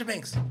where's Sasha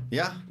Banks?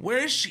 Yeah. Where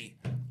is she?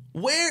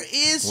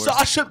 Where's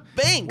Sasha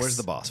Banks? Where's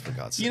the boss, for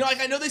God's sake?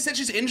 I know they said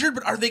she's injured,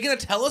 but are they going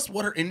to tell us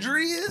what her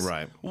injury is?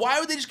 Right. Why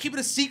would they just keep it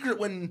a secret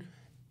when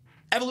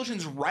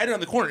Evolution's right around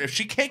the corner? If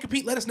she can't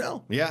compete, let us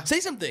know. Yeah. Say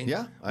something.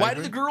 Yeah. Why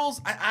do the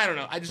girls? I don't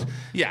know.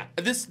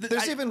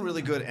 There's even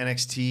really good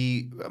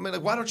NXT. I mean,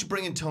 like, why don't you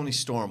bring in Toni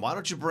Storm? Why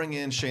don't you bring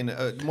in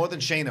Shayna? More than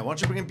Shayna. Why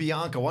don't you bring in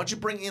Bianca? Why don't you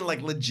bring in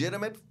like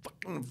legitimate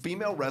fucking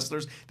female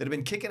wrestlers that have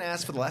been kicking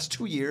ass for the last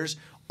 2 years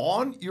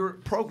on your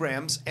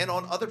programs and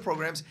on other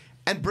programs?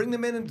 And bring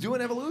them in and do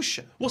an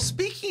Evolution. Well,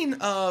 speaking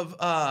of,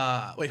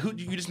 who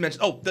you just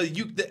mentioned? Oh,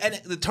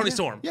 the Toni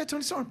Storm. Yeah,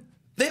 Toni Storm.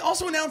 They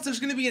also announced there's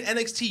going to be an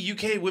NXT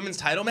UK women's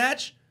title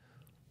match,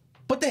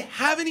 but they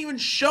haven't even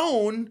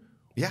shown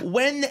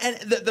when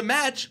the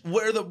match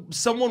where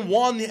someone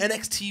won the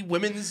NXT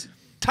women's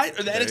title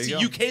or the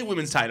NXT UK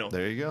women's title.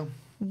 There you go.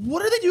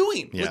 What are they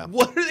doing? Yeah. Like,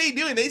 what are they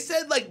doing? They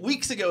said like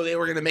weeks ago they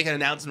were going to make an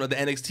announcement of the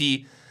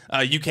NXT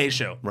UK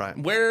show. Right.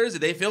 Where is it?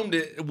 They filmed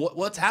it.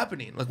 What's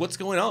happening? Like, what's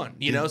going on?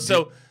 I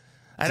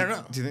don't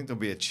know. Do you think there'll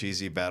be a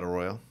cheesy battle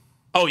royal?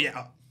 Oh,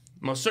 yeah.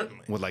 Most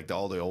certainly. With like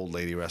all the old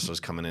lady wrestlers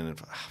coming in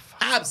and...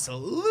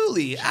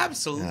 Absolutely.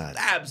 God.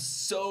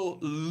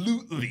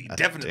 Absolutely.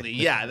 Definitely.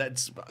 Yeah.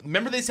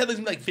 Remember they said there's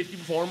going to be like 50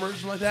 performers or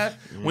something like that?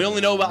 Yeah. We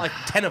only know about like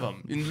 10 of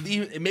them.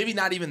 Maybe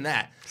not even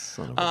that.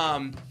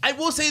 I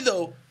will say,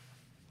 though,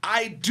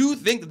 I do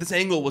think that this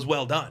angle was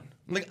well done.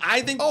 Like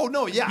I think. Oh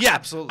no! Yeah,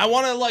 absolutely. I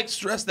want to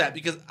stress that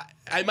because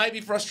I might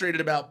be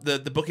frustrated about the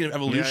booking of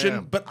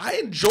Evolution, but I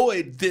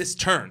enjoyed this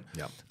turn.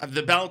 Yeah.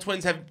 The Battle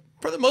Twins have,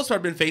 for the most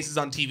part, been faces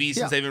on TV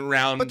since they've been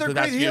around. But they're for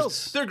the great past heels.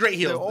 Years. They're great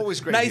heels. They're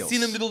always great nice heels.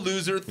 Seeing them do the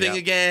loser thing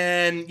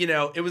again.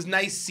 It was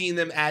nice seeing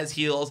them as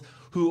heels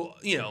who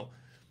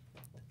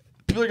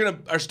people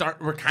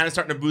we're kind of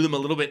starting to boo them a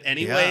little bit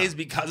anyways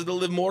because of the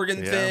Liv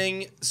Morgan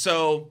thing.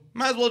 So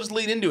might as well just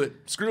lead into it.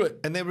 Screw it.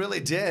 And they really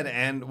did.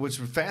 And what's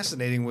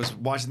fascinating was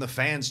watching the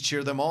fans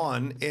cheer them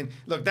on. And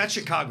look, that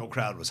Chicago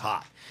crowd was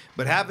hot.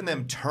 But having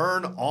them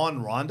turn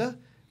on Ronda,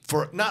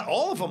 for not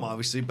all of them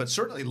obviously, but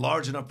certainly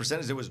large enough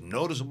percentage, it was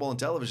noticeable on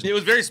television. It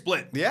was very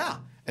split. Yeah.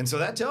 And so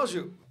that tells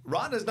you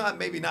Ronda's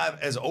maybe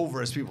not as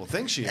over as people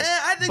think she is.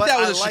 I think that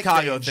was a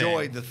Chicago thing. I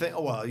enjoyed the thing.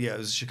 Oh, well, yeah, it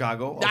was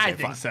Chicago. Okay, I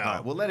think fine. so. All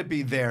right, we'll let it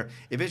be there.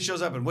 If it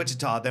shows up in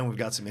Wichita, then we've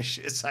got some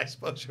issues. I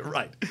suppose you're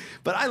right.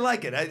 But I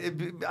like it.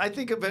 I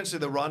think eventually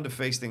the Ronda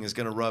face thing is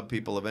going to rub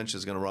people. Eventually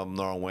it's going to rub them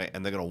the wrong way,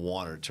 and they're going to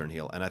want her to turn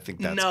heel. And I think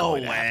that's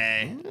going to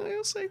happen. No way.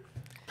 You'll see.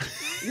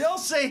 You'll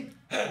see.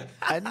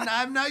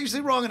 I'm not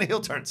usually wrong in the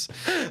heel turns.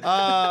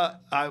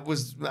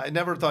 I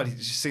never thought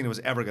Cena was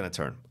ever going to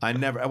turn.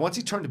 Once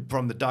he turned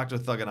from the Dr.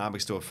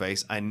 Thugonomics to a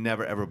face, I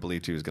never ever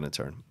believed he was going to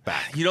turn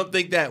back. You don't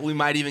think that we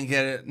might even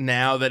get it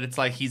now that it's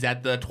like he's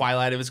at the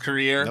twilight of his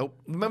career? Nope.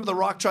 Remember The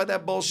Rock tried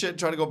that bullshit,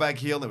 tried to go back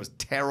heel, and it was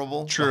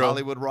terrible. True. The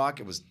Hollywood Rock,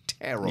 it was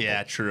terrible.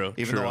 Yeah, true.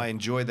 Even though I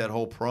enjoyed that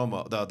whole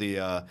promo,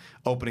 the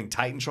opening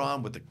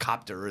Titantron with the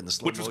copter and the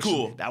slow motion. Which was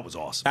cool. That was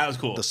awesome. That was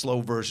cool. The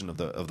slow version of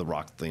the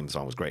Rock theme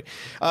song was great.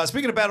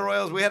 Speaking of battle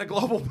royals, we had a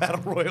global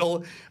battle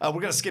royal. We're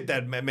gonna skip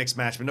that mixed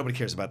match, but nobody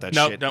cares about that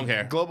shit. Nope, don't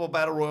care. Global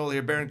battle royal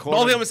here, Baron Corbin.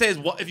 All thing I'm gonna say is,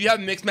 if you have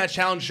a mixed match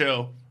challenge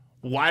show,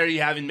 why are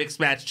you having mixed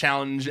match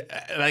challenge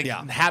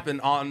happen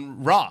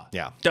on Raw?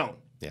 Yeah. Don't.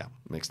 Yeah,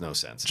 makes no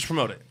sense. Just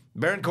promote it.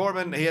 Baron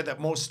Corbin, he had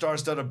that most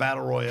star-studded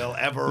battle royale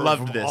ever.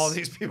 Loved from this. All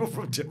these people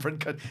from different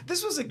countries.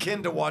 This was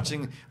akin to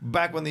watching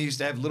back when they used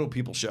to have little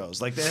people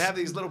shows. Like they'd have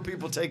these little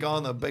people take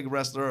on a big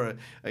wrestler,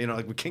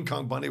 like King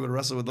Kong Bundy would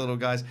wrestle with little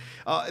guys.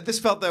 This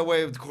felt that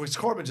way. Of course,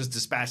 Corbin just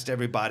dispatched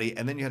everybody,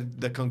 and then you had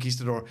the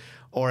Conquistador,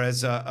 or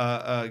as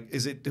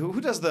is it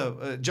who does the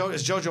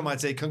as JoJo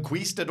might say,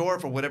 Conquistador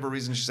for whatever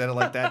reason she said it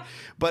like that.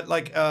 But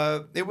like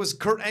it was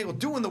Kurt Angle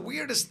doing the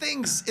weirdest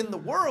things in the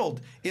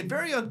world in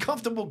very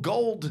uncomfortable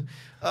gold.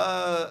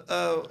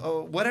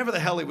 Whatever the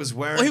hell he was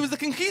wearing. Well, he was the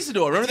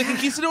Conquistador. Remember the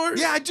Conquistador?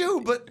 Yeah, I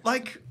do. But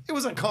like, it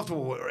was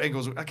uncomfortable. Where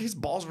Angles, like his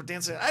balls were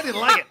dancing. I didn't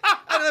like it.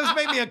 It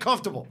made me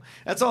uncomfortable.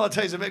 That's all it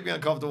tells you. It made me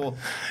uncomfortable.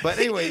 But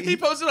anyway, he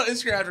posted on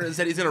Instagram after and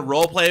said he's gonna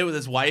role play with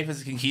his wife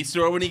as a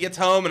Conquistador when he gets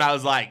home, and I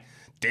was like,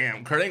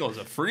 damn, Kurt Angle's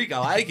a freak. I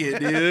like it,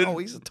 dude. Oh,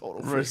 he's a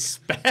total freak.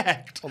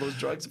 Respect. All those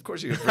drugs, of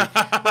course you get freak.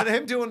 But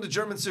him doing the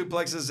German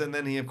suplexes, and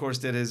then he, of course,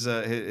 did his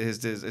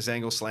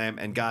angle slam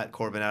and got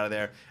Corbin out of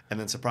there, and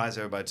then surprised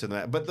everybody to the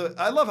mat. But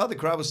I love how the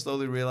crowd was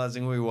slowly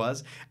realizing who he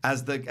was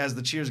as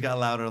the cheers got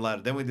louder and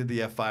louder. Then we did the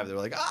F5. They were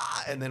like,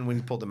 ah! And then when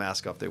he pulled the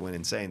mask off, they went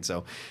insane.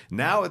 So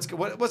now what's it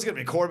going to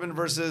be? Corbin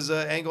versus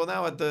Angle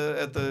now at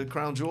the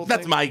Crown Jewel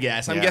That's thing? my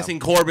guess. I'm guessing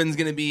Corbin's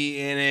going to be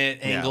in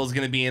it. Angle's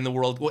going to be in the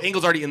World. Well,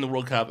 Angle's already in the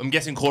World Cup. I'm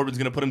guessing Corbin's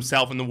going to put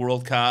himself in the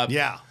World Cup.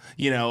 Yeah.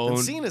 And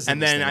Cena's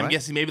and then thing, I'm right?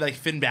 guessing maybe like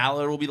Finn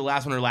Balor will be the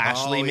last one, or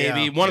Lashley,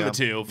 maybe one of the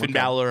two, Finn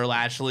Balor or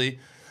Lashley.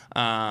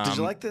 Did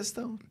you like this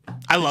though?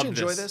 I loved Did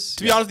you enjoy this?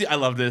 To be honest with you, I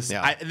love this.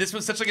 Yeah. This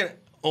was such like an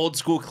old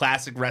school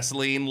classic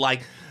wrestling.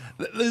 Like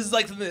this is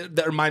like something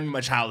that reminded me of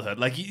my childhood.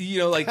 Like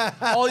like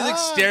all these like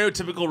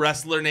stereotypical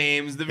wrestler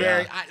names. The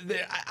very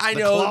I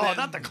know Claw, that,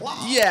 not the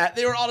Claw. Yeah,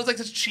 they were all just like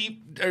such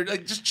cheap or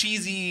like just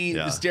cheesy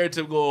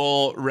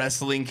stereotypical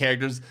wrestling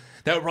characters.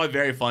 That were probably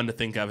very fun to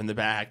think of in the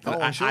back.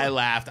 Sure. I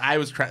laughed. I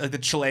was like the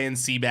Chilean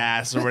sea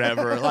bass or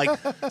whatever. Like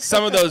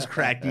some of those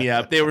cracked me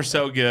up. They were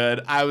so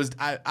good. I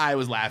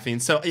was laughing.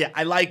 So yeah,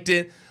 I liked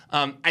it.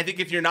 I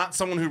think if you're not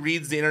someone who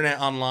reads the internet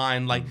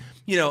online, like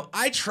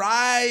I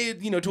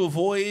tried to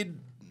avoid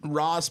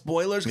Raw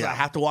spoilers because I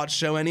have to watch the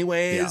show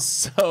anyways. Yeah.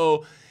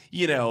 So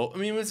I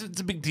mean, it's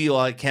a big deal.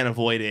 I can't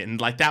avoid it. And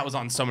like that was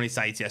on so many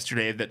sites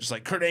yesterday that just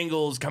like Kurt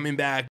Angle's coming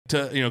back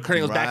to Kurt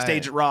Angle's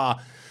backstage at Raw.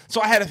 So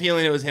I had a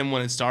feeling it was him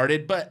when it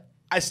started, but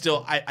I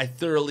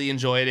thoroughly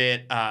enjoyed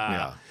it.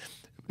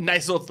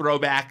 Nice little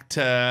throwback to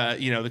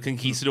the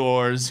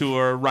Conquistadors who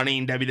are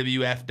running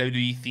WWF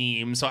WWE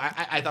theme. So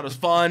I thought it was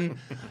fun.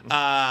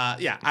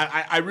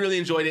 I really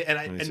enjoyed it,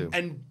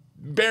 and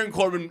Baron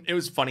Corbin. It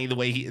was funny the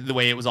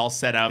way it was all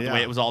set up, the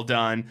way it was all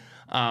done.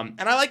 And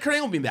I like Kurt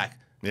Angle being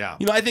back. Yeah,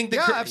 I think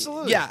that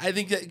absolutely. Yeah, I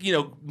think that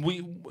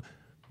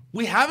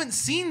we haven't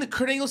seen the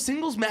Kurt Angle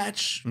singles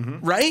match,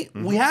 right?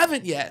 Mm-hmm. We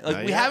haven't yet.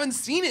 Like we haven't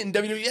seen it in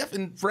WWF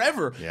in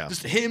forever. Yeah.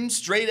 Just him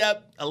straight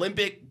up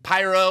Olympic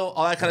pyro,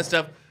 all that kind of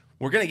stuff.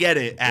 We're gonna get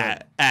it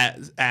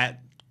at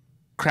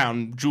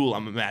Crown Jewel.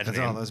 I'm imagining.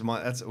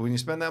 That's when you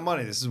spend that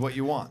money. This is what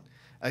you want.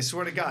 I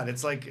swear to God,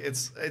 it's like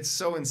it's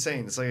so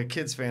insane. It's like a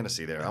kid's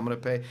fantasy there. I'm gonna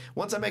pay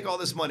once I make all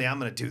this money. I'm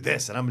gonna do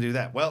this and I'm gonna do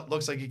that. Well, it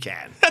looks like you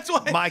can. That's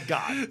why. My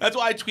God. That's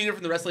why I tweeted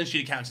from the Wrestling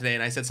Sheet account today,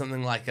 and I said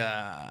something like,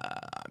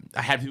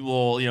 I had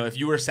people, if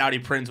you were Saudi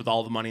Prince with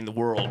all the money in the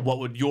world, what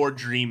would your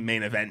dream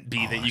main event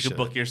be that you could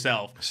book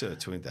yourself? I should have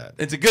tweeted that.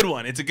 It's a good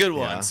one. It's a good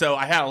one. So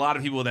I had a lot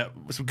of people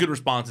some good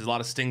responses. A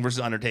lot of Sting versus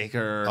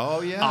Undertaker.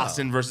 Oh yeah.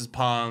 Austin versus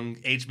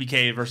Punk.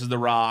 HBK versus The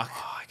Rock.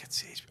 Oh, I could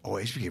see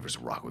HBK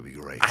versus Rock would be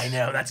great. I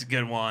know, that's a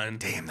good one.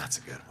 Damn, that's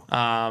a good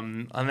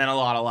one. And then a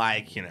lot of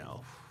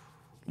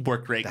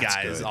work rate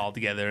guys good. all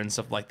together and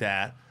stuff like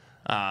that.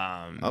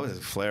 I was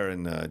Flair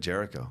and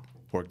Jericho.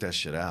 Work that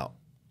shit out.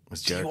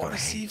 Was Jericho? Do you want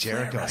to see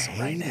Jericho Flair wrestle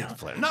right now?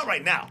 Flair. Not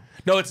right now.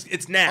 No,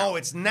 it's now. Oh,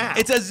 it's now.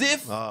 It's as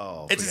if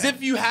it's as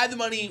if you had the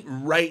money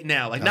right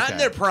now, like not in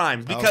their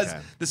prime, because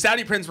the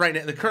Saudi Prince right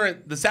now,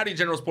 the Saudi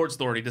General Sports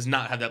Authority does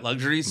not have that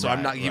luxury. So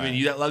I'm not giving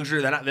you that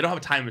luxury. They don't have a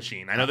time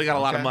machine. I know they got a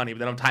lot of money, but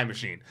they don't have a time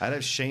machine. I'd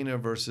have Shayna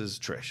versus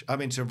Trish. I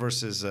mean,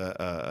 versus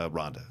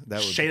Ronda.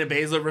 That would Shayna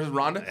Baszler versus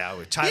Ronda.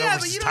 Yeah,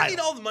 but you don't need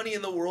all the money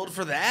in the world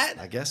for that.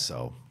 I guess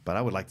so, but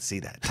I would like to see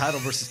that title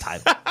versus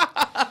title.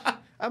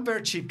 I'm a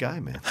very cheap guy,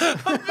 man.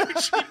 I'm a very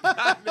cheap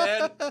guy,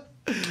 man.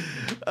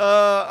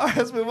 All right,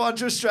 let's move on.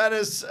 Trish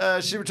Stratus,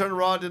 she returned to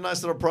Raw, did a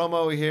nice little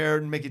promo here.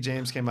 And Mickie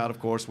James came out, of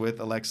course, with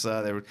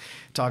Alexa. They were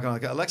talking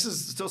like Alexa's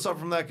still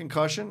suffering from that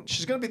concussion.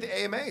 She's going to be at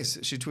the AMAs.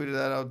 She tweeted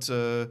that out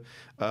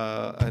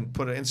and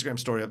put an Instagram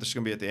story up that she's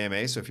going to be at the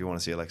AMA. So if you want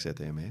to see Alexa at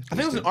the AMA, I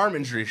think it was an arm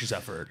injury she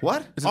suffered.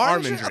 What? It's an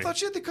arm injury. I thought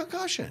she had the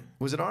concussion.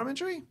 Was it arm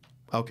injury?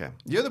 Okay.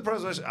 You're the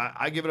president.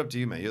 I give it up to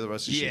you, man. You're the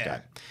rest of the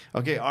guy.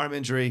 Okay, arm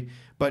injury.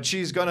 But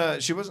she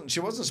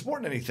wasn't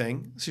sporting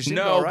anything. So she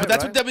no, but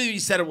that's what WWE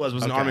said it was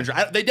an arm injury.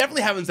 They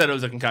definitely haven't said it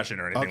was a concussion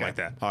or anything like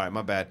that. All right,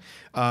 my bad.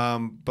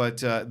 But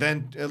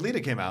then Lita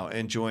came out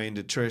and joined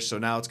Trish, so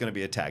now it's going to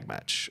be a tag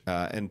match.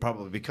 And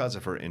probably because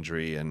of her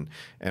injury and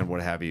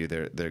what have you,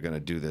 they're going to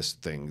do this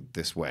thing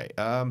this way.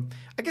 I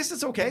guess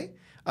it's okay.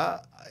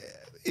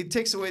 It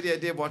takes away the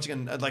idea of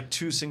watching like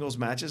 2 singles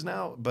matches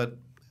now, but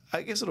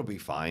I guess it'll be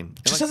fine.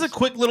 Just as a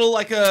quick little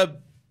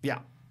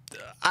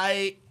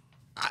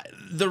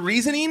the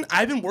reasoning,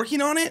 I've been working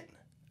on it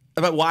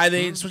about why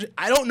they switch it.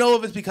 I don't know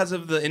if it's because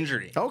of the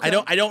injury. Okay.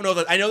 I don't know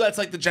that. I know that's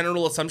like the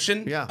general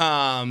assumption.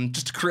 Yeah.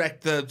 Just to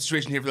correct the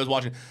situation here for those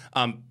watching.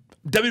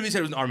 WWE said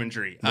it was an arm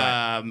injury.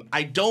 Right.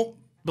 I don't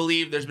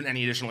believe there's been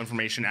any additional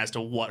information as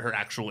to what her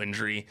actual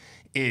injury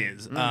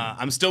is.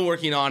 I'm still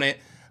working on it.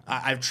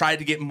 I've tried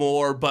to get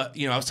more, but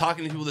I was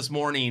talking to people this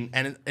morning,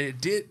 and I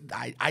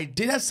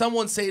did have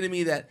someone say to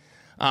me that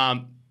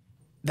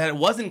it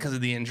wasn't because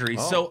of the injury.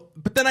 Oh. So,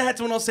 but then I had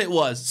someone else say it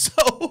was.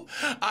 So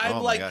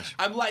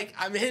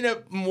I'm hitting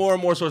up more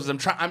and more sources.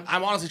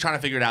 I'm honestly trying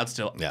to figure it out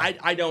still. Yeah.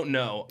 I don't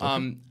know.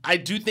 Okay. I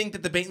do think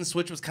that the bait and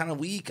switch was kind of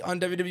weak on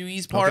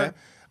WWE's part. Okay.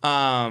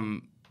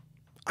 I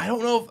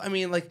don't know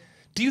if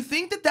do you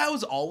think that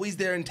was always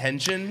their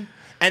intention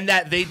and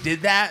that they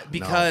did that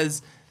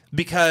because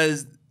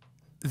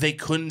they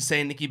couldn't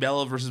say Nikki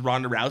Bella versus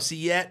Ronda Rousey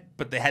yet,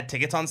 but they had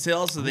tickets on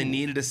sale, so they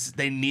needed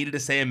to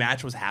say a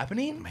match was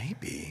happening?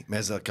 Maybe.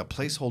 As like a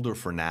placeholder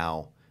for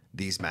now,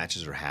 these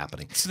matches are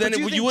happening. So then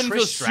you wouldn't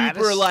feel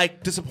super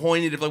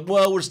disappointed if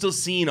we're still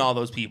seeing all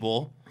those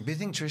people. Do you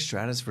think Trish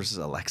Stratus versus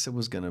Alexa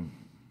was going to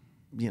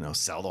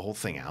sell the whole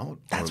thing out?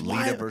 That's or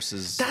why Lita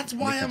versus That's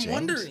why Mickie I'm James?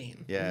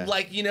 wondering. Yeah.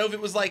 If it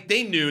was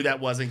they knew that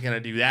wasn't going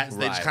to do that, so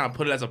they just kind of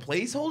put it as a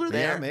placeholder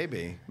there.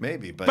 Yeah,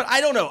 maybe. But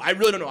I don't know. I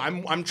really don't know.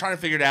 I'm trying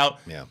to figure it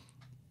out. Yeah.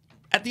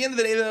 At the end of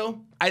the day, though,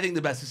 I think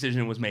the best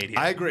decision was made here.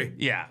 I agree.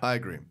 Yeah. I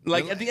agree.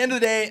 At the end of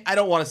the day, I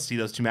don't want to see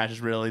those 2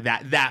 matches really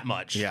that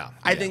much. Yeah.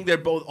 I think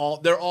they're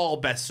all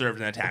best served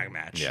in a tag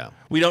match. Yeah.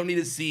 We don't need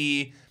to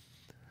see,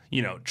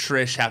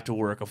 Trish have to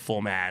work a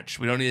full match.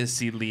 We don't need to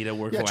see Lita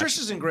work. Yeah, a full Trish match.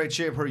 is in great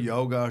shape. Her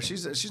yoga.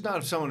 She's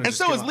not someone. Who And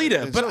so is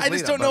Lita, but I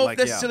just don't know if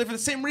necessarily for the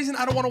same reason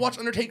I don't want to watch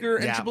Undertaker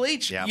and Triple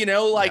H.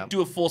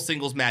 Do a full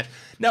singles match.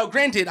 Now,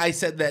 granted, I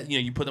said that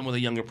you put them with a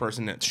younger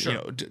person that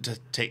to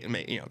take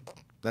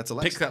that's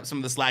Alexa. Picks up some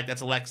of the slack. That's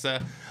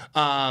Alexa.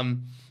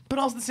 But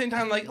also at the same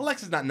time,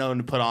 Alexa's not known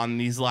to put on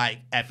these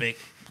epic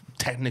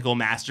technical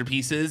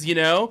masterpieces,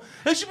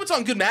 And she puts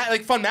on good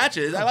fun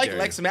matches. I like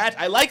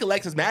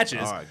Alexa's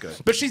matches. All right, good.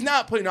 But she's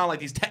not putting on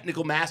these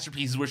technical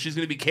masterpieces where she's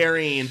going to be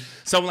carrying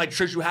someone like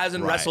Trish who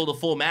hasn't wrestled a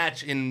full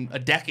match in a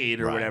decade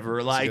or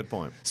whatever. That's a good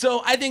point.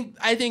 So I think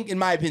in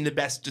my opinion the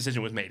best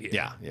decision was made here.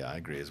 Yeah, I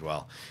agree as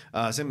well.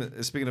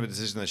 Speaking of a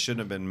decision that shouldn't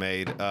have been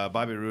made,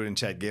 Bobby Roode and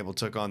Chad Gable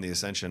took on the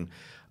Ascension.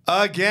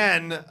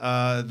 Again,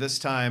 this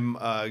time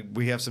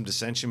we have some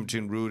dissension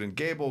between Roode and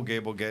Gable.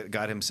 Gable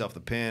got himself the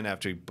pin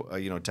after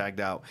he, tagged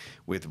out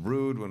with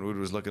Roode when Roode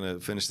was looking to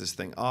finish this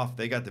thing off.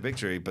 They got the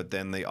victory, but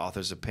then the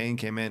Authors of Pain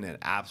came in and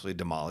absolutely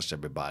demolished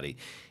everybody.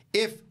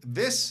 If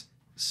this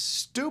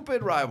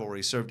stupid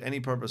rivalry served any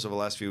purpose over the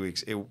last few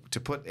weeks to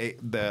put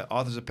the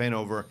Authors of Pain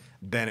over,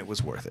 then it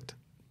was worth it.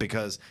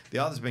 Because the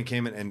Authors of Pain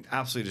came in and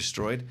absolutely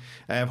destroyed.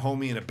 I have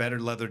Homie in a better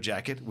leather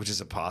jacket, which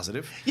is a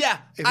positive. Yeah,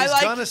 I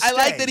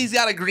like that he's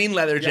got a green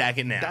leather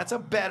jacket now. That's a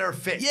better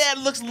fit. Yeah, it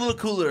looks a little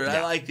cooler. Yeah.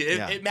 I like it.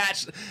 It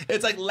matched.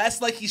 It's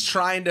less like he's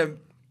trying to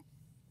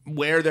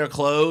wear their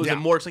clothes and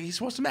more it's like he's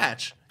supposed to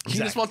match. Exactly. He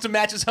just wants to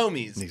match his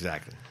homies.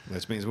 Exactly.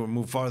 Which means we'll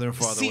move farther and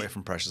farther away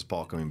from Precious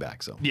Paul coming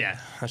back. So yeah,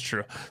 that's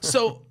true.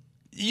 So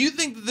you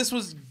think that this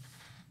was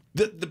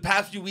the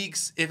past few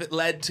weeks, if it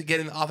led to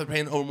getting the Author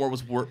Pain over more,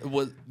 was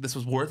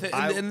worth it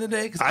at the end of the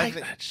day? Because I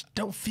just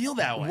don't feel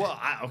that way. Well,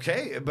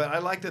 okay, but I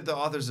like that the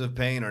Authors of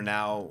Pain are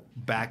now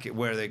back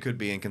where they could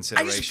be in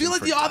consideration. I just feel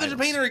like the Authors of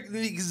Pain are in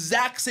the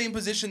exact same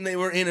position they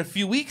were in a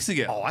few weeks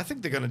ago. Oh, I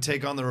think they're going to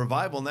take on the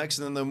Revival next,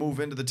 and then they'll move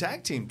into the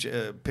tag team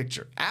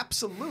picture.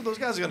 Absolutely. Those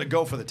guys are going to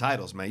go for the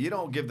titles, man. You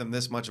don't give them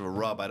this much of a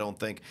rub, I don't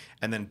think,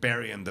 and then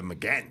bury them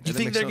again. You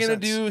think they're going to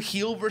do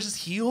heel versus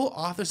heel?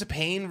 Authors of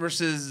Pain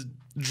versus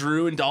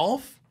Drew and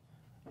Dolph?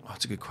 Oh,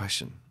 that's a good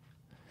question.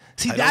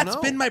 See, that's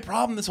been my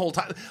problem this whole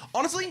time.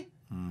 Honestly,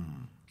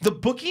 the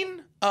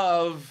booking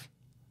of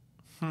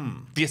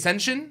the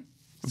Ascension,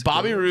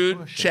 Bobby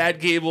Roode,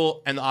 Chad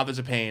Gable, and the Authors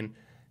of Pain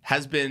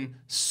has been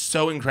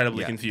so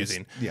incredibly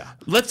confusing.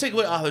 Let's take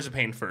away Authors of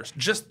Pain first.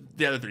 Just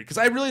the other 3. Because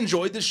I really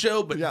enjoyed this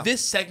show, but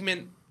this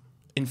segment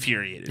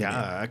infuriated me.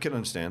 Yeah, I can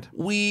understand.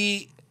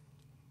 Bobby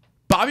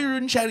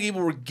Roode and Chad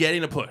Gable were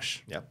getting a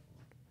push. Yep.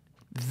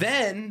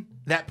 Then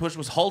that push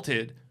was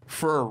halted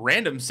for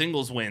random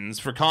singles wins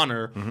for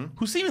Connor,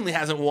 who seemingly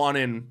hasn't won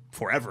in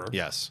forever.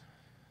 Yes.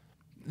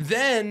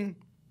 Then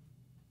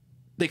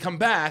they come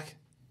back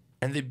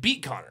and they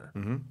beat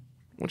Connor,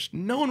 which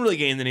no one really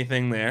gained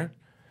anything there.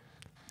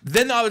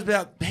 Then I was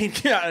about Pain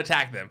came out and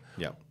attack them.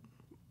 Yeah.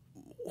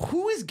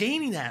 Who is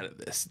gaining out of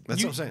this?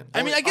 That's what I'm saying.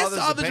 I mean, I guess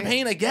the others of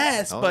Pain, I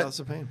guess, but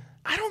of Pain.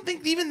 I don't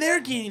think even they're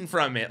gaining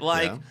from it.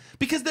 Like,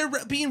 because they're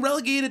being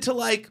relegated to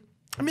like,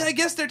 I mean, I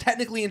guess they're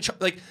technically in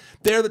like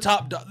they're the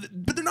top dog,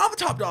 but they're not the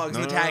top dogs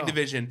in the tag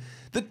division.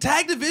 The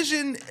tag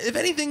division, if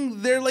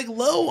anything, they're like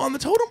low on the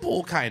totem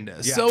pole, kind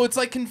of. Yeah. So it's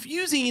like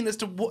confusing as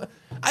to what.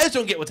 I just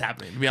don't get what's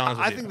happening, to be honest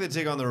with you. I think they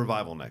take on the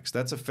Revival next.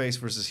 That's a face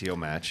versus heel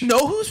match.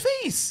 No, who's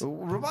face?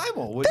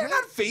 Revival. They're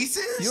not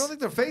faces. You don't think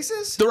they're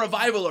faces? The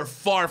Revival are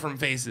far from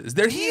faces.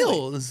 They're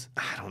heels.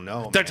 I don't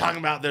know. They're talking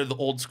about they're the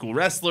old school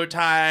wrestler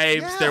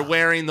types. Yeah. They're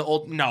wearing the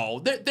old. No,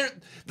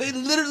 they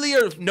literally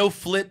are no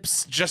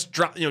flips, just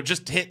drop,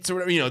 just hits or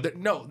whatever.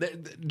 They're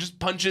just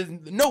punches.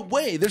 No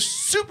way. They're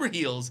super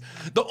heels.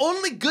 The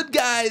only good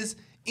guys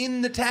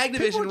in the tag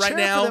division right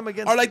now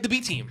are like the B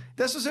team.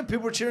 That's what I said.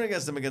 People were cheering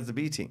against them against the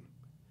B team.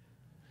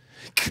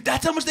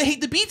 That's how much they hate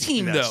the B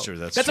team, though. That's true.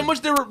 That's how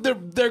much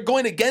they're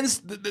going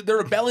against. They're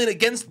rebelling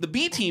against the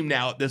B team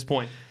now at this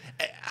point.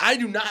 I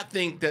do not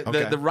think that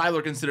the rival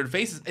are considered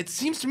faces. It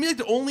seems to me like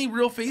the only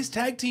real face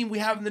tag team we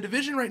have in the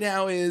division right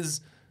now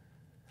is,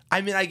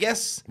 I mean, I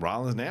guess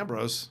Rollins and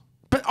Ambrose.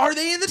 But are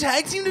they in the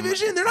tag team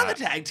division? They're not in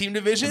the tag team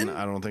division.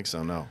 I don't think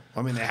so. No.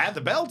 I mean, they had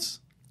the belts.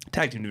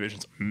 Tag team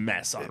division's a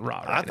mess on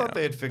Raw I thought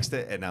they had fixed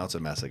it, and now it's a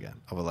mess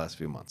again over the last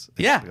few months.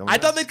 I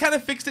thought they'd kind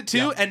of fixed it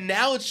too, and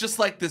now it's just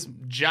like this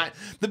giant.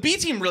 The B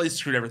team really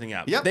screwed everything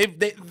up. Yeah,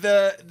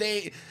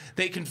 they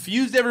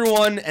confused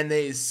everyone, and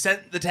they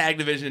sent the tag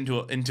division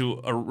into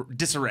a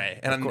disarray,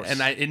 and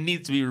it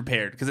needs to be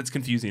repaired because it's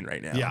confusing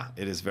right now. Yeah,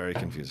 it is very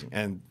confusing,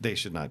 and they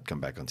should not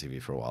come back on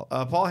TV for a while.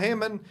 Paul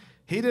Heyman.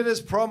 He did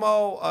his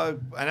promo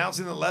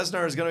announcing that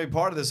Lesnar is going to be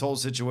part of this whole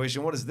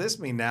situation. What does this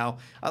mean now?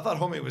 I thought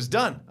Homie was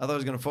done. I thought he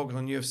was going to focus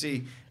on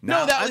UFC.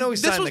 Now, I know he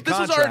signed the contract. This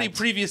was already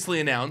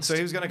previously announced. So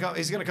he's going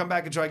to come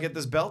back and try to get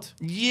this belt?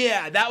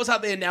 Yeah, that was how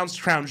they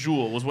announced Crown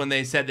Jewel, was when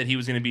they said that he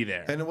was going to be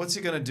there. And what's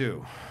he going to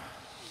do?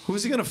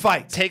 Who's he going to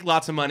fight? Take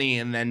lots of money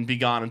and then be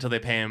gone until they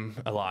pay him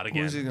a lot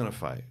again. Who's he going to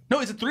fight? No,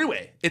 it's a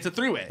three-way.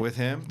 With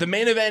him? The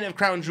main event of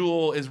Crown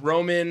Jewel is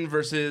Roman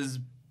versus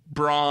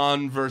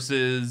Braun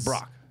versus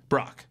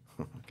Brock.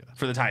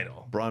 For the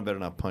title. Braun better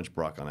not punch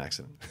Brock on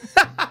accident.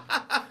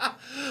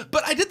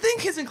 But I did think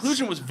his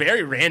inclusion was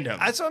very random.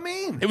 That's what I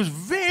mean. It was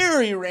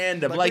very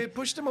random. Like they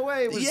pushed him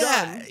away. It was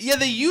done. Yeah,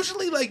 they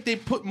usually they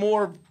put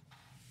more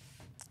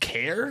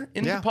care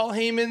into Paul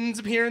Heyman's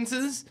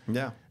appearances.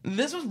 Yeah.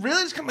 This was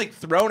really just kind of like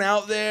thrown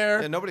out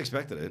there. Yeah, nobody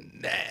expected it.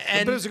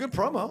 But it was a good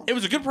promo. It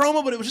was a good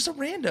promo, but it was just so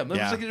random. It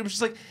was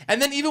just like,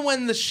 and then even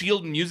when the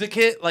Shield music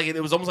hit, like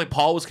it was almost like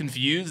Paul was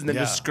confused and then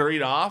just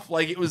scurried off.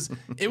 Like it was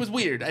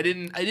weird. I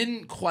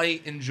didn't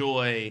quite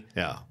enjoy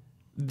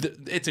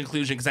its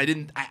inclusion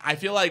because I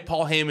feel like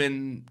Paul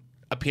Heyman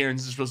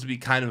appearance is supposed to be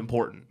kind of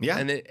important. Yeah.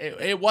 And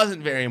it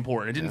wasn't very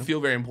important. It didn't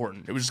feel very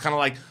important. It was just kind of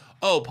like,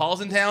 oh,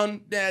 Paul's in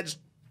town? Yeah, just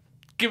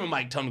give him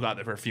Mike, tell him to go out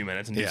there for a few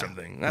minutes and do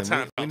something. That's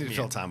kind of we need to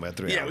fill time. We have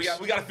 3 hours. Yeah,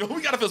 we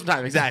gotta fill some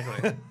time.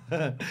 Exactly.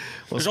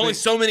 There's only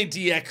so many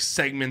DX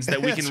segments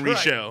that we can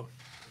reshow.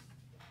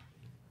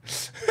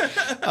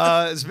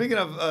 Speaking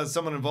of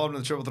someone involved in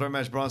the triple threat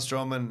match, Braun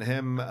Strowman,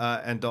 him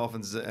and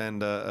Dolphins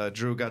and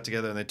Drew got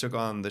together and they took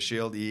on the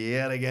Shield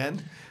yet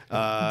again.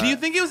 Do you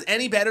think it was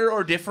any better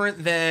or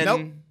different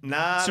than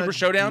Super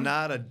Showdown?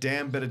 Not a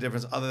damn bit of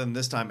difference other than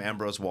this time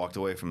Ambrose walked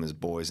away from his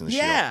boys in the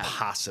Shield.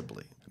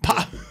 Possibly.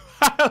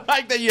 I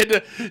like that you had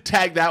to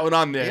tag that one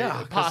on there.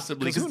 Yeah,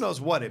 possibly. Because who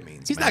knows what it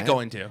means, He's not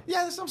going to.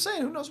 Yeah, that's what I'm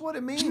saying. Who knows what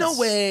it means? There's no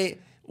way.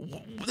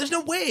 There's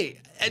no way.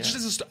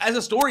 Just as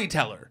a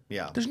storyteller.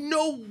 Yeah. There's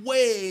no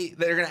way that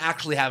they're going to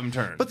actually have him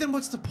turn. But then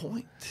what's the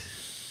point?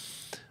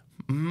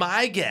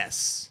 My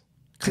guess,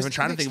 because I'm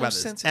trying to think about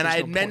this, and I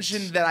had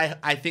mentioned that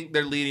I think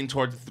they're leading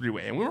towards the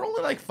 3-way, and we were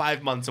only like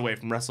 5 months away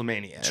from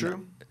WrestleMania.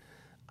 True.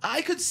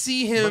 I could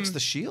see him. What's the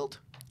Shield?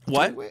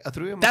 What? A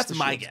 3-way? That's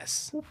my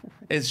guess.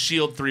 Is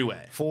Shield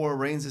 3-way for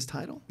Reigns'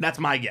 title? That's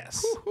my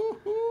guess.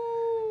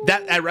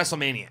 That at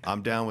WrestleMania.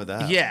 I'm down with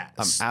that. Yeah.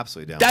 I'm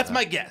absolutely down with that. That's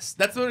my guess.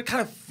 That's what it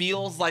kind of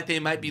feels like they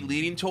might be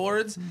leading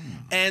towards.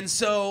 And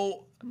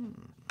so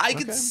I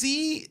could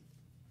see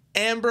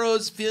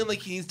Ambrose feeling like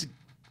he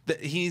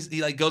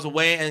like goes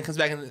away and comes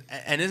back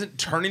and isn't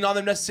turning on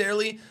them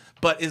necessarily,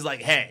 but is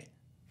like, hey,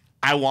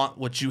 I want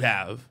what you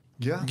have.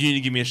 Yeah. You need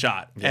to give me a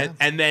shot. Yeah.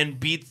 And then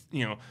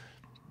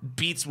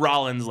beats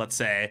Rollins, let's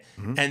say,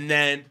 and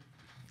then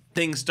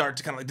things start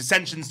to kind of like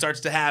dissension starts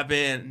to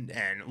happen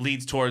and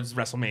leads towards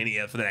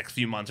WrestleMania for the next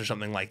few months or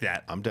something like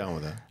that. I'm down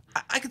with that.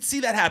 I could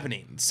see that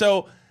happening.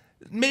 So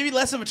maybe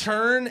less of a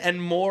turn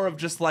and more of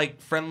just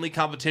like friendly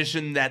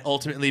competition that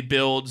ultimately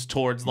builds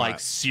towards like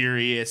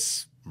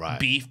serious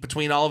beef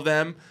between all of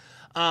them.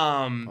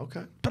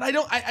 Okay. But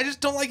I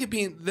just don't like it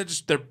being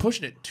they're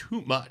pushing it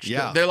too much.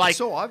 Yeah. They're like it's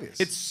so obvious.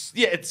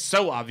 It's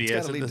so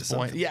obvious at this point.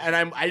 Something. Yeah,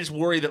 and I just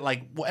worry that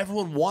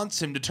everyone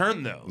wants him to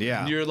turn though.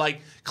 Yeah. You're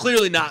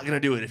clearly not going to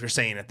do it if you're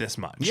saying it this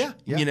much. Yeah.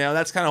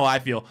 That's kind of how I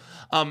feel.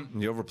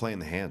 You're overplaying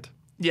the hand.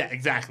 Yeah,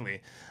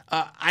 exactly.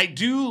 I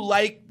do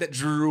like that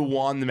Drew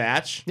won the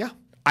match. Yeah.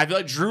 I feel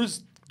like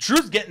Drew's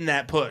getting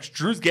that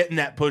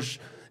push.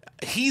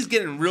 He's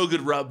getting real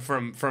good rub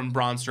from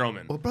Braun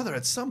Strowman. Well, brother,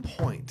 at some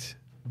point,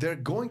 they're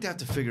going to have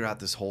to figure out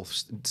this whole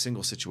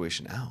single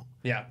situation out.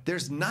 Yeah.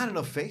 There's not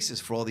enough faces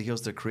for all the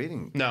heels they're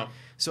creating. No.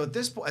 So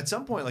at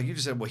some point, like you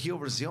just said, well, heel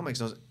versus heel makes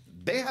no sense.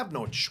 They have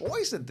no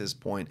choice at this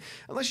point.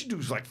 Unless you do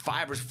like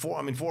 4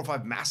 or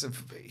 5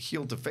 massive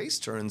heel to face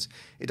turns,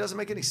 it doesn't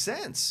make any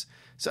sense.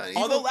 So,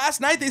 although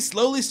last night they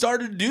slowly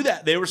started to do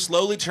that. They were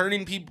slowly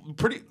turning people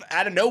pretty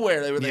out of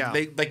nowhere. They were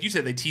like you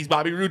said, they teased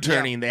Bobby Roode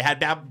turning. They had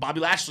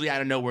Bobby Lashley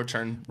out of nowhere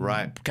turn.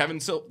 Right. Kevin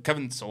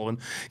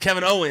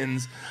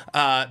Owens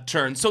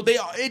turn. So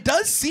it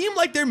does seem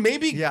like they're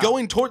maybe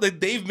going toward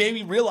they've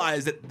maybe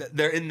realized that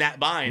they're in that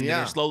bind. Yeah. And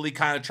they're slowly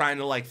kind of trying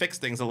to fix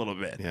things a little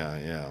bit.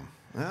 Yeah.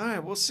 All right,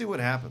 we'll see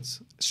what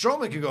happens.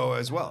 Strowman could go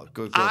as well.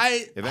 Go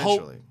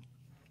eventually.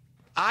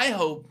 I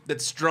hope that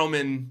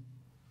Strowman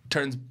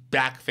turns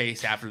back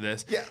face after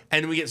this. Yeah.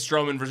 And we get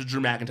Strowman versus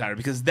Drew McIntyre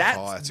because that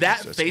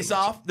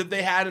face-off that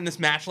they had in this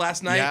match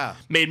last night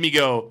made me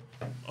go,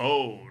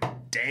 oh,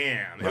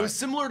 damn. Right. It was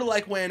similar to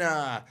when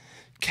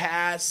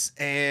Cass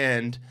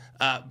and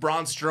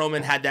Braun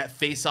Strowman had that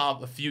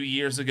face-off a few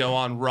years ago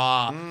on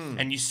Raw,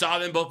 and you saw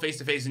them both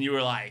face-to-face, and you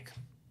were like,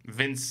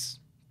 Vince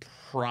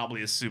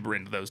probably is super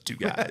into those two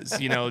guys.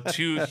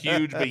 Two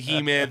huge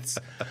behemoths,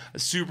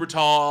 super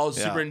tall,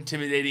 super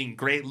intimidating,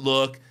 great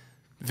look.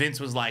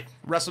 Vince was like,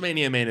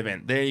 WrestleMania main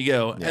event. There you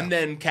go. Yeah. And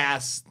then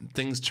Cass,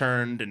 things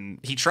turned, and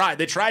they tried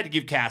to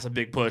give Cass a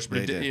big push,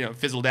 but it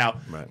fizzled out.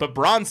 Right. But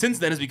Braun since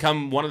then has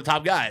become one of the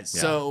top guys.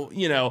 Yeah. So,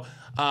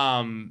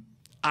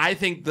 I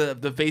think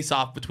the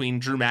face-off between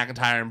Drew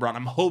McIntyre and Braun,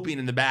 I'm hoping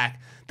in the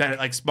back that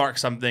it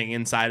sparks something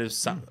inside of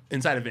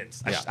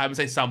Vince. Yeah. I would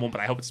say someone, but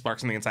I hope it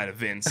sparks something inside of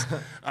Vince.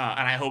 And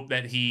I hope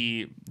that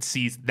he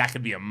sees that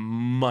could be a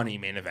money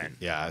main event.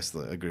 Yeah, I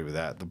agree with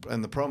that.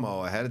 And the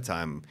promo ahead of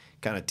time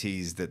kind of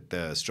teased that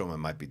Strowman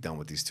might be done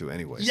with these two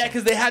anyway. Yeah,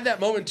 because they had that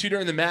moment too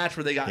during the match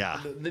where they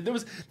got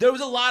there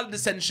was a lot of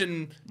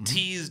dissension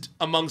teased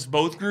amongst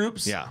both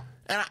groups. Yeah.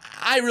 And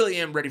I really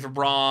am ready for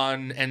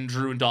Braun and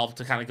Drew and Dolph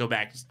to kind of go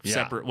back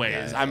separate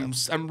ways. Yeah.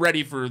 I'm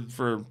ready for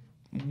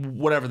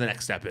whatever the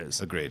next step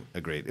is. Agreed.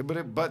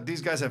 But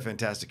these guys have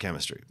fantastic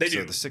chemistry. They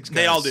do. The 6 guys,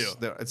 they all do.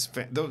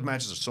 Those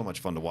matches are so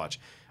much fun to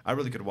watch. I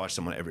really could watch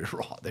them on every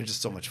Raw. They're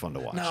just so much fun to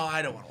watch. No,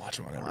 I don't want to watch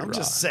them on every Raw. I'm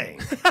just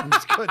saying.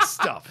 It's good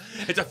stuff.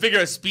 It's a figure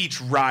of speech,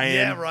 Ryan.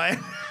 Yeah,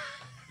 Ryan.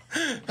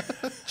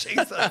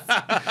 Jesus. All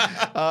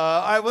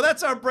right, well,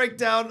 that's our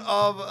breakdown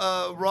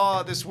of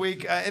Raw this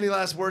week. Any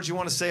last words you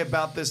want to say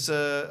about this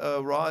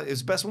Raw?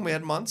 It's best one we had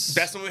in months.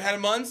 Best one we had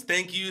in months.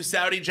 Thank you,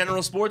 Saudi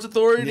General Sports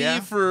Authority,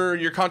 for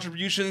your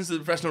contributions to the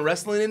professional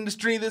wrestling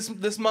industry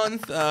this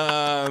month.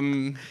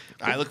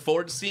 I look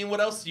forward to seeing what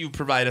else you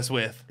provide us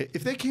with.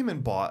 If they came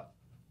and bought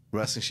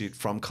Wrestling Sheet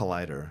from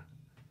Collider,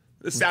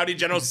 the Saudi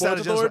General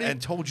Sports Authority,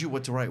 and told you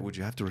what to write, would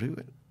you have to do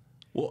it?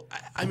 Well,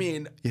 I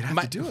mean, you'd have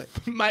to do it.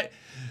 My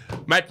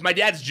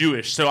dad's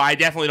Jewish, so I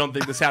definitely don't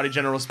think the Saudi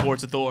General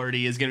Sports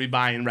Authority is going to be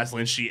buying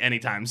Wrestling Sheet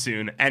anytime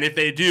soon. And if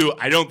they do,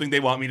 I don't think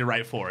they want me to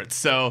write for it.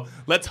 So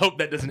let's hope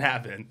that doesn't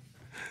happen.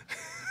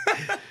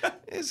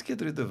 Let's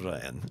get rid of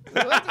Ryan.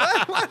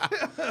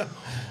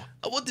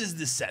 What is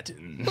this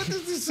Satin? What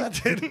is this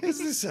Satin?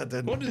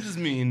 What does this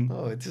mean?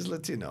 Oh, it is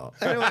Latino.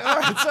 Anyway, all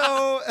right,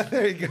 so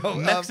there you go.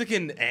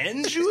 Mexican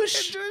and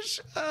Jewish?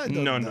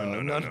 No. I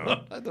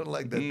don't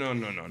like that. No.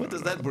 What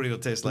does that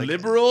burrito taste like?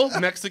 Liberal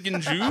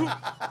Mexican Jew?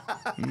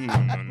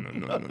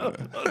 No.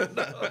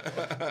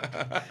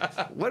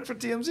 What for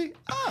TMZ?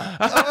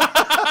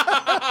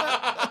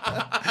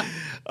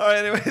 All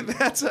right, anyway,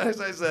 that's, as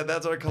I said,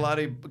 that's our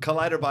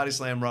Collider Body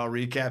Slam Raw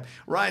recap.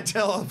 Ryan,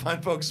 tell all the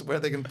fine folks where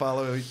they can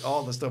follow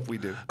all the stuff we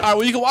do. All right,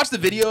 well, you can watch the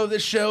video of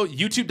this show,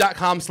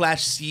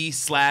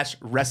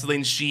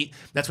 youtube.com/c/wrestling sheet.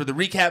 That's where the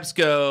recaps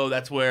go.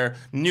 That's where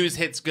news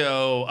hits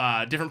go,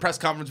 different press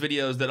conference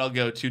videos that I'll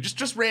go to.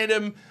 Just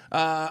random,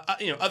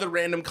 other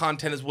random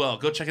content as well.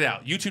 Go check it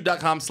out.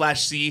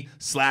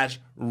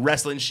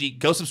 youtube.com/c/wrestling sheet.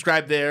 Go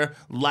subscribe there,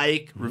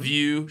 like,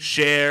 review,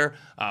 share,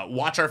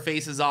 watch our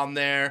faces on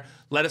there.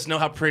 Let us know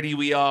how pretty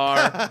we are.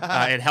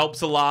 It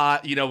helps a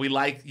lot. We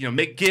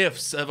make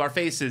GIFs of our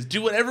faces.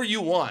 Do whatever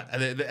you want.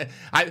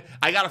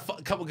 I got a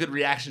couple good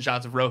reaction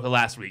shots of Rocha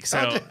last week. So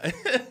I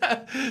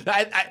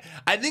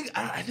think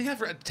I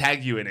forgot to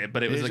tag you in it,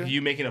 but it was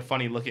you making a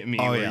funny look at me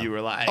where you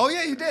were like, oh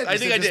yeah, you did. I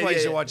think I did. That's why you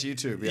should watch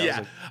YouTube.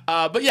 Yeah.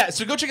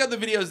 So go check out the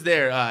videos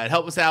there. It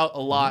helps us out a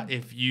lot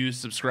if you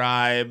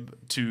subscribe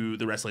to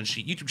the Wrestling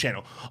Sheet YouTube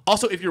channel.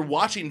 Also, if you're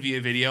watching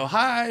via video,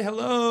 hi,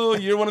 hello,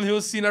 you're one of who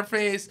has seen our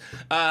face.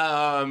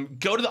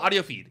 Go to the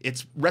audio feed.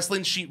 It's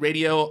Wrestling Sheet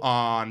Radio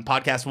on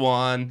Podcast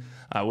One,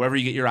 wherever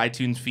you get your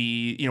iTunes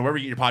feed, wherever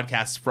you get your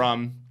podcasts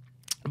from.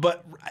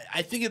 But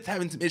I think it's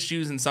having some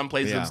issues in some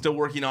places. I'm still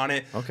working on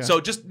it. Okay. So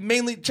just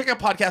mainly check out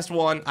Podcast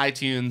One,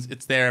 iTunes.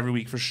 It's there every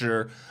week for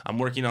sure. I'm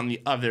working on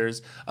the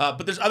others.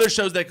 But there's other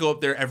shows that go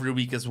up there every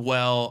week as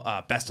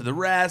well. Best of the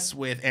Rest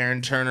with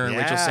Aaron Turner and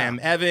Rachel Sam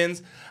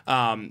Evans.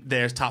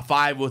 There's Top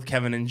 5 with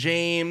Kevin and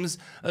James.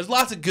 There's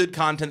lots of good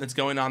content that's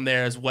going on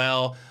there as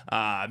well.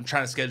 I'm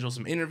trying to schedule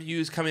some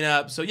interviews coming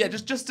up. So yeah,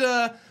 just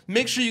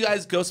make sure you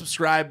guys go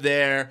subscribe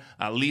there.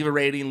 Leave a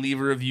rating, leave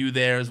a review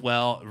there as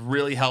well. It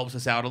really helps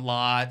us out a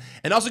lot.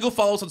 And also go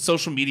follow us on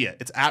social media.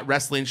 It's at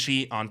Wrestling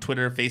Sheet on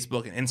Twitter,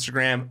 Facebook, and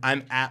Instagram.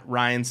 I'm at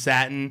Ryan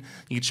Satin.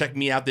 You can check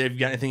me out there if you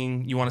got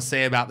anything you want to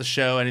say about the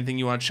show, anything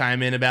you want to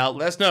chime in about.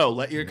 Let us know.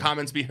 Let your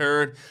comments be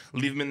heard.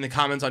 Leave them in the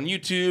comments on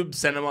YouTube.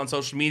 Send them on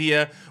social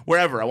media.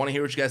 Wherever. I want to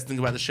hear what you guys think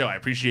about the show. I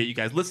appreciate you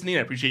guys listening.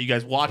 I appreciate you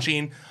guys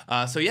watching.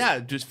 So yeah,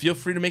 just feel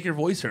free to make your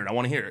voice heard. I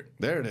want to hear it.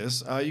 There it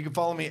is. You can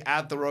follow me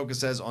at The Rocha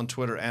Says on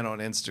Twitter and on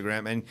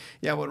Instagram. And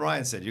yeah, what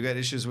Ryan said, you got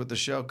issues with the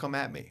show, come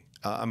at me.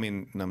 No,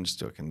 I'm just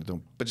joking.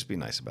 But just be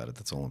nice about it.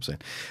 That's all I'm saying.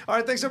 All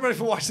right, thanks everybody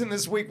for watching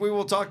this week. We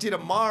will talk to you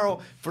tomorrow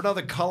for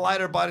another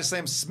Collider Body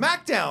Slam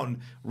Smackdown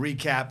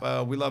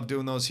recap. We love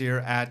doing those here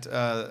at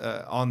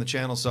on the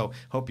channel, so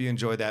hope you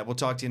enjoy that. We'll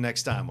talk to you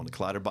next time on the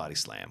Collider Body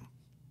Slam.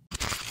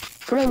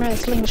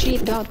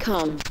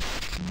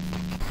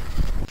 ProWrestlingSheet.com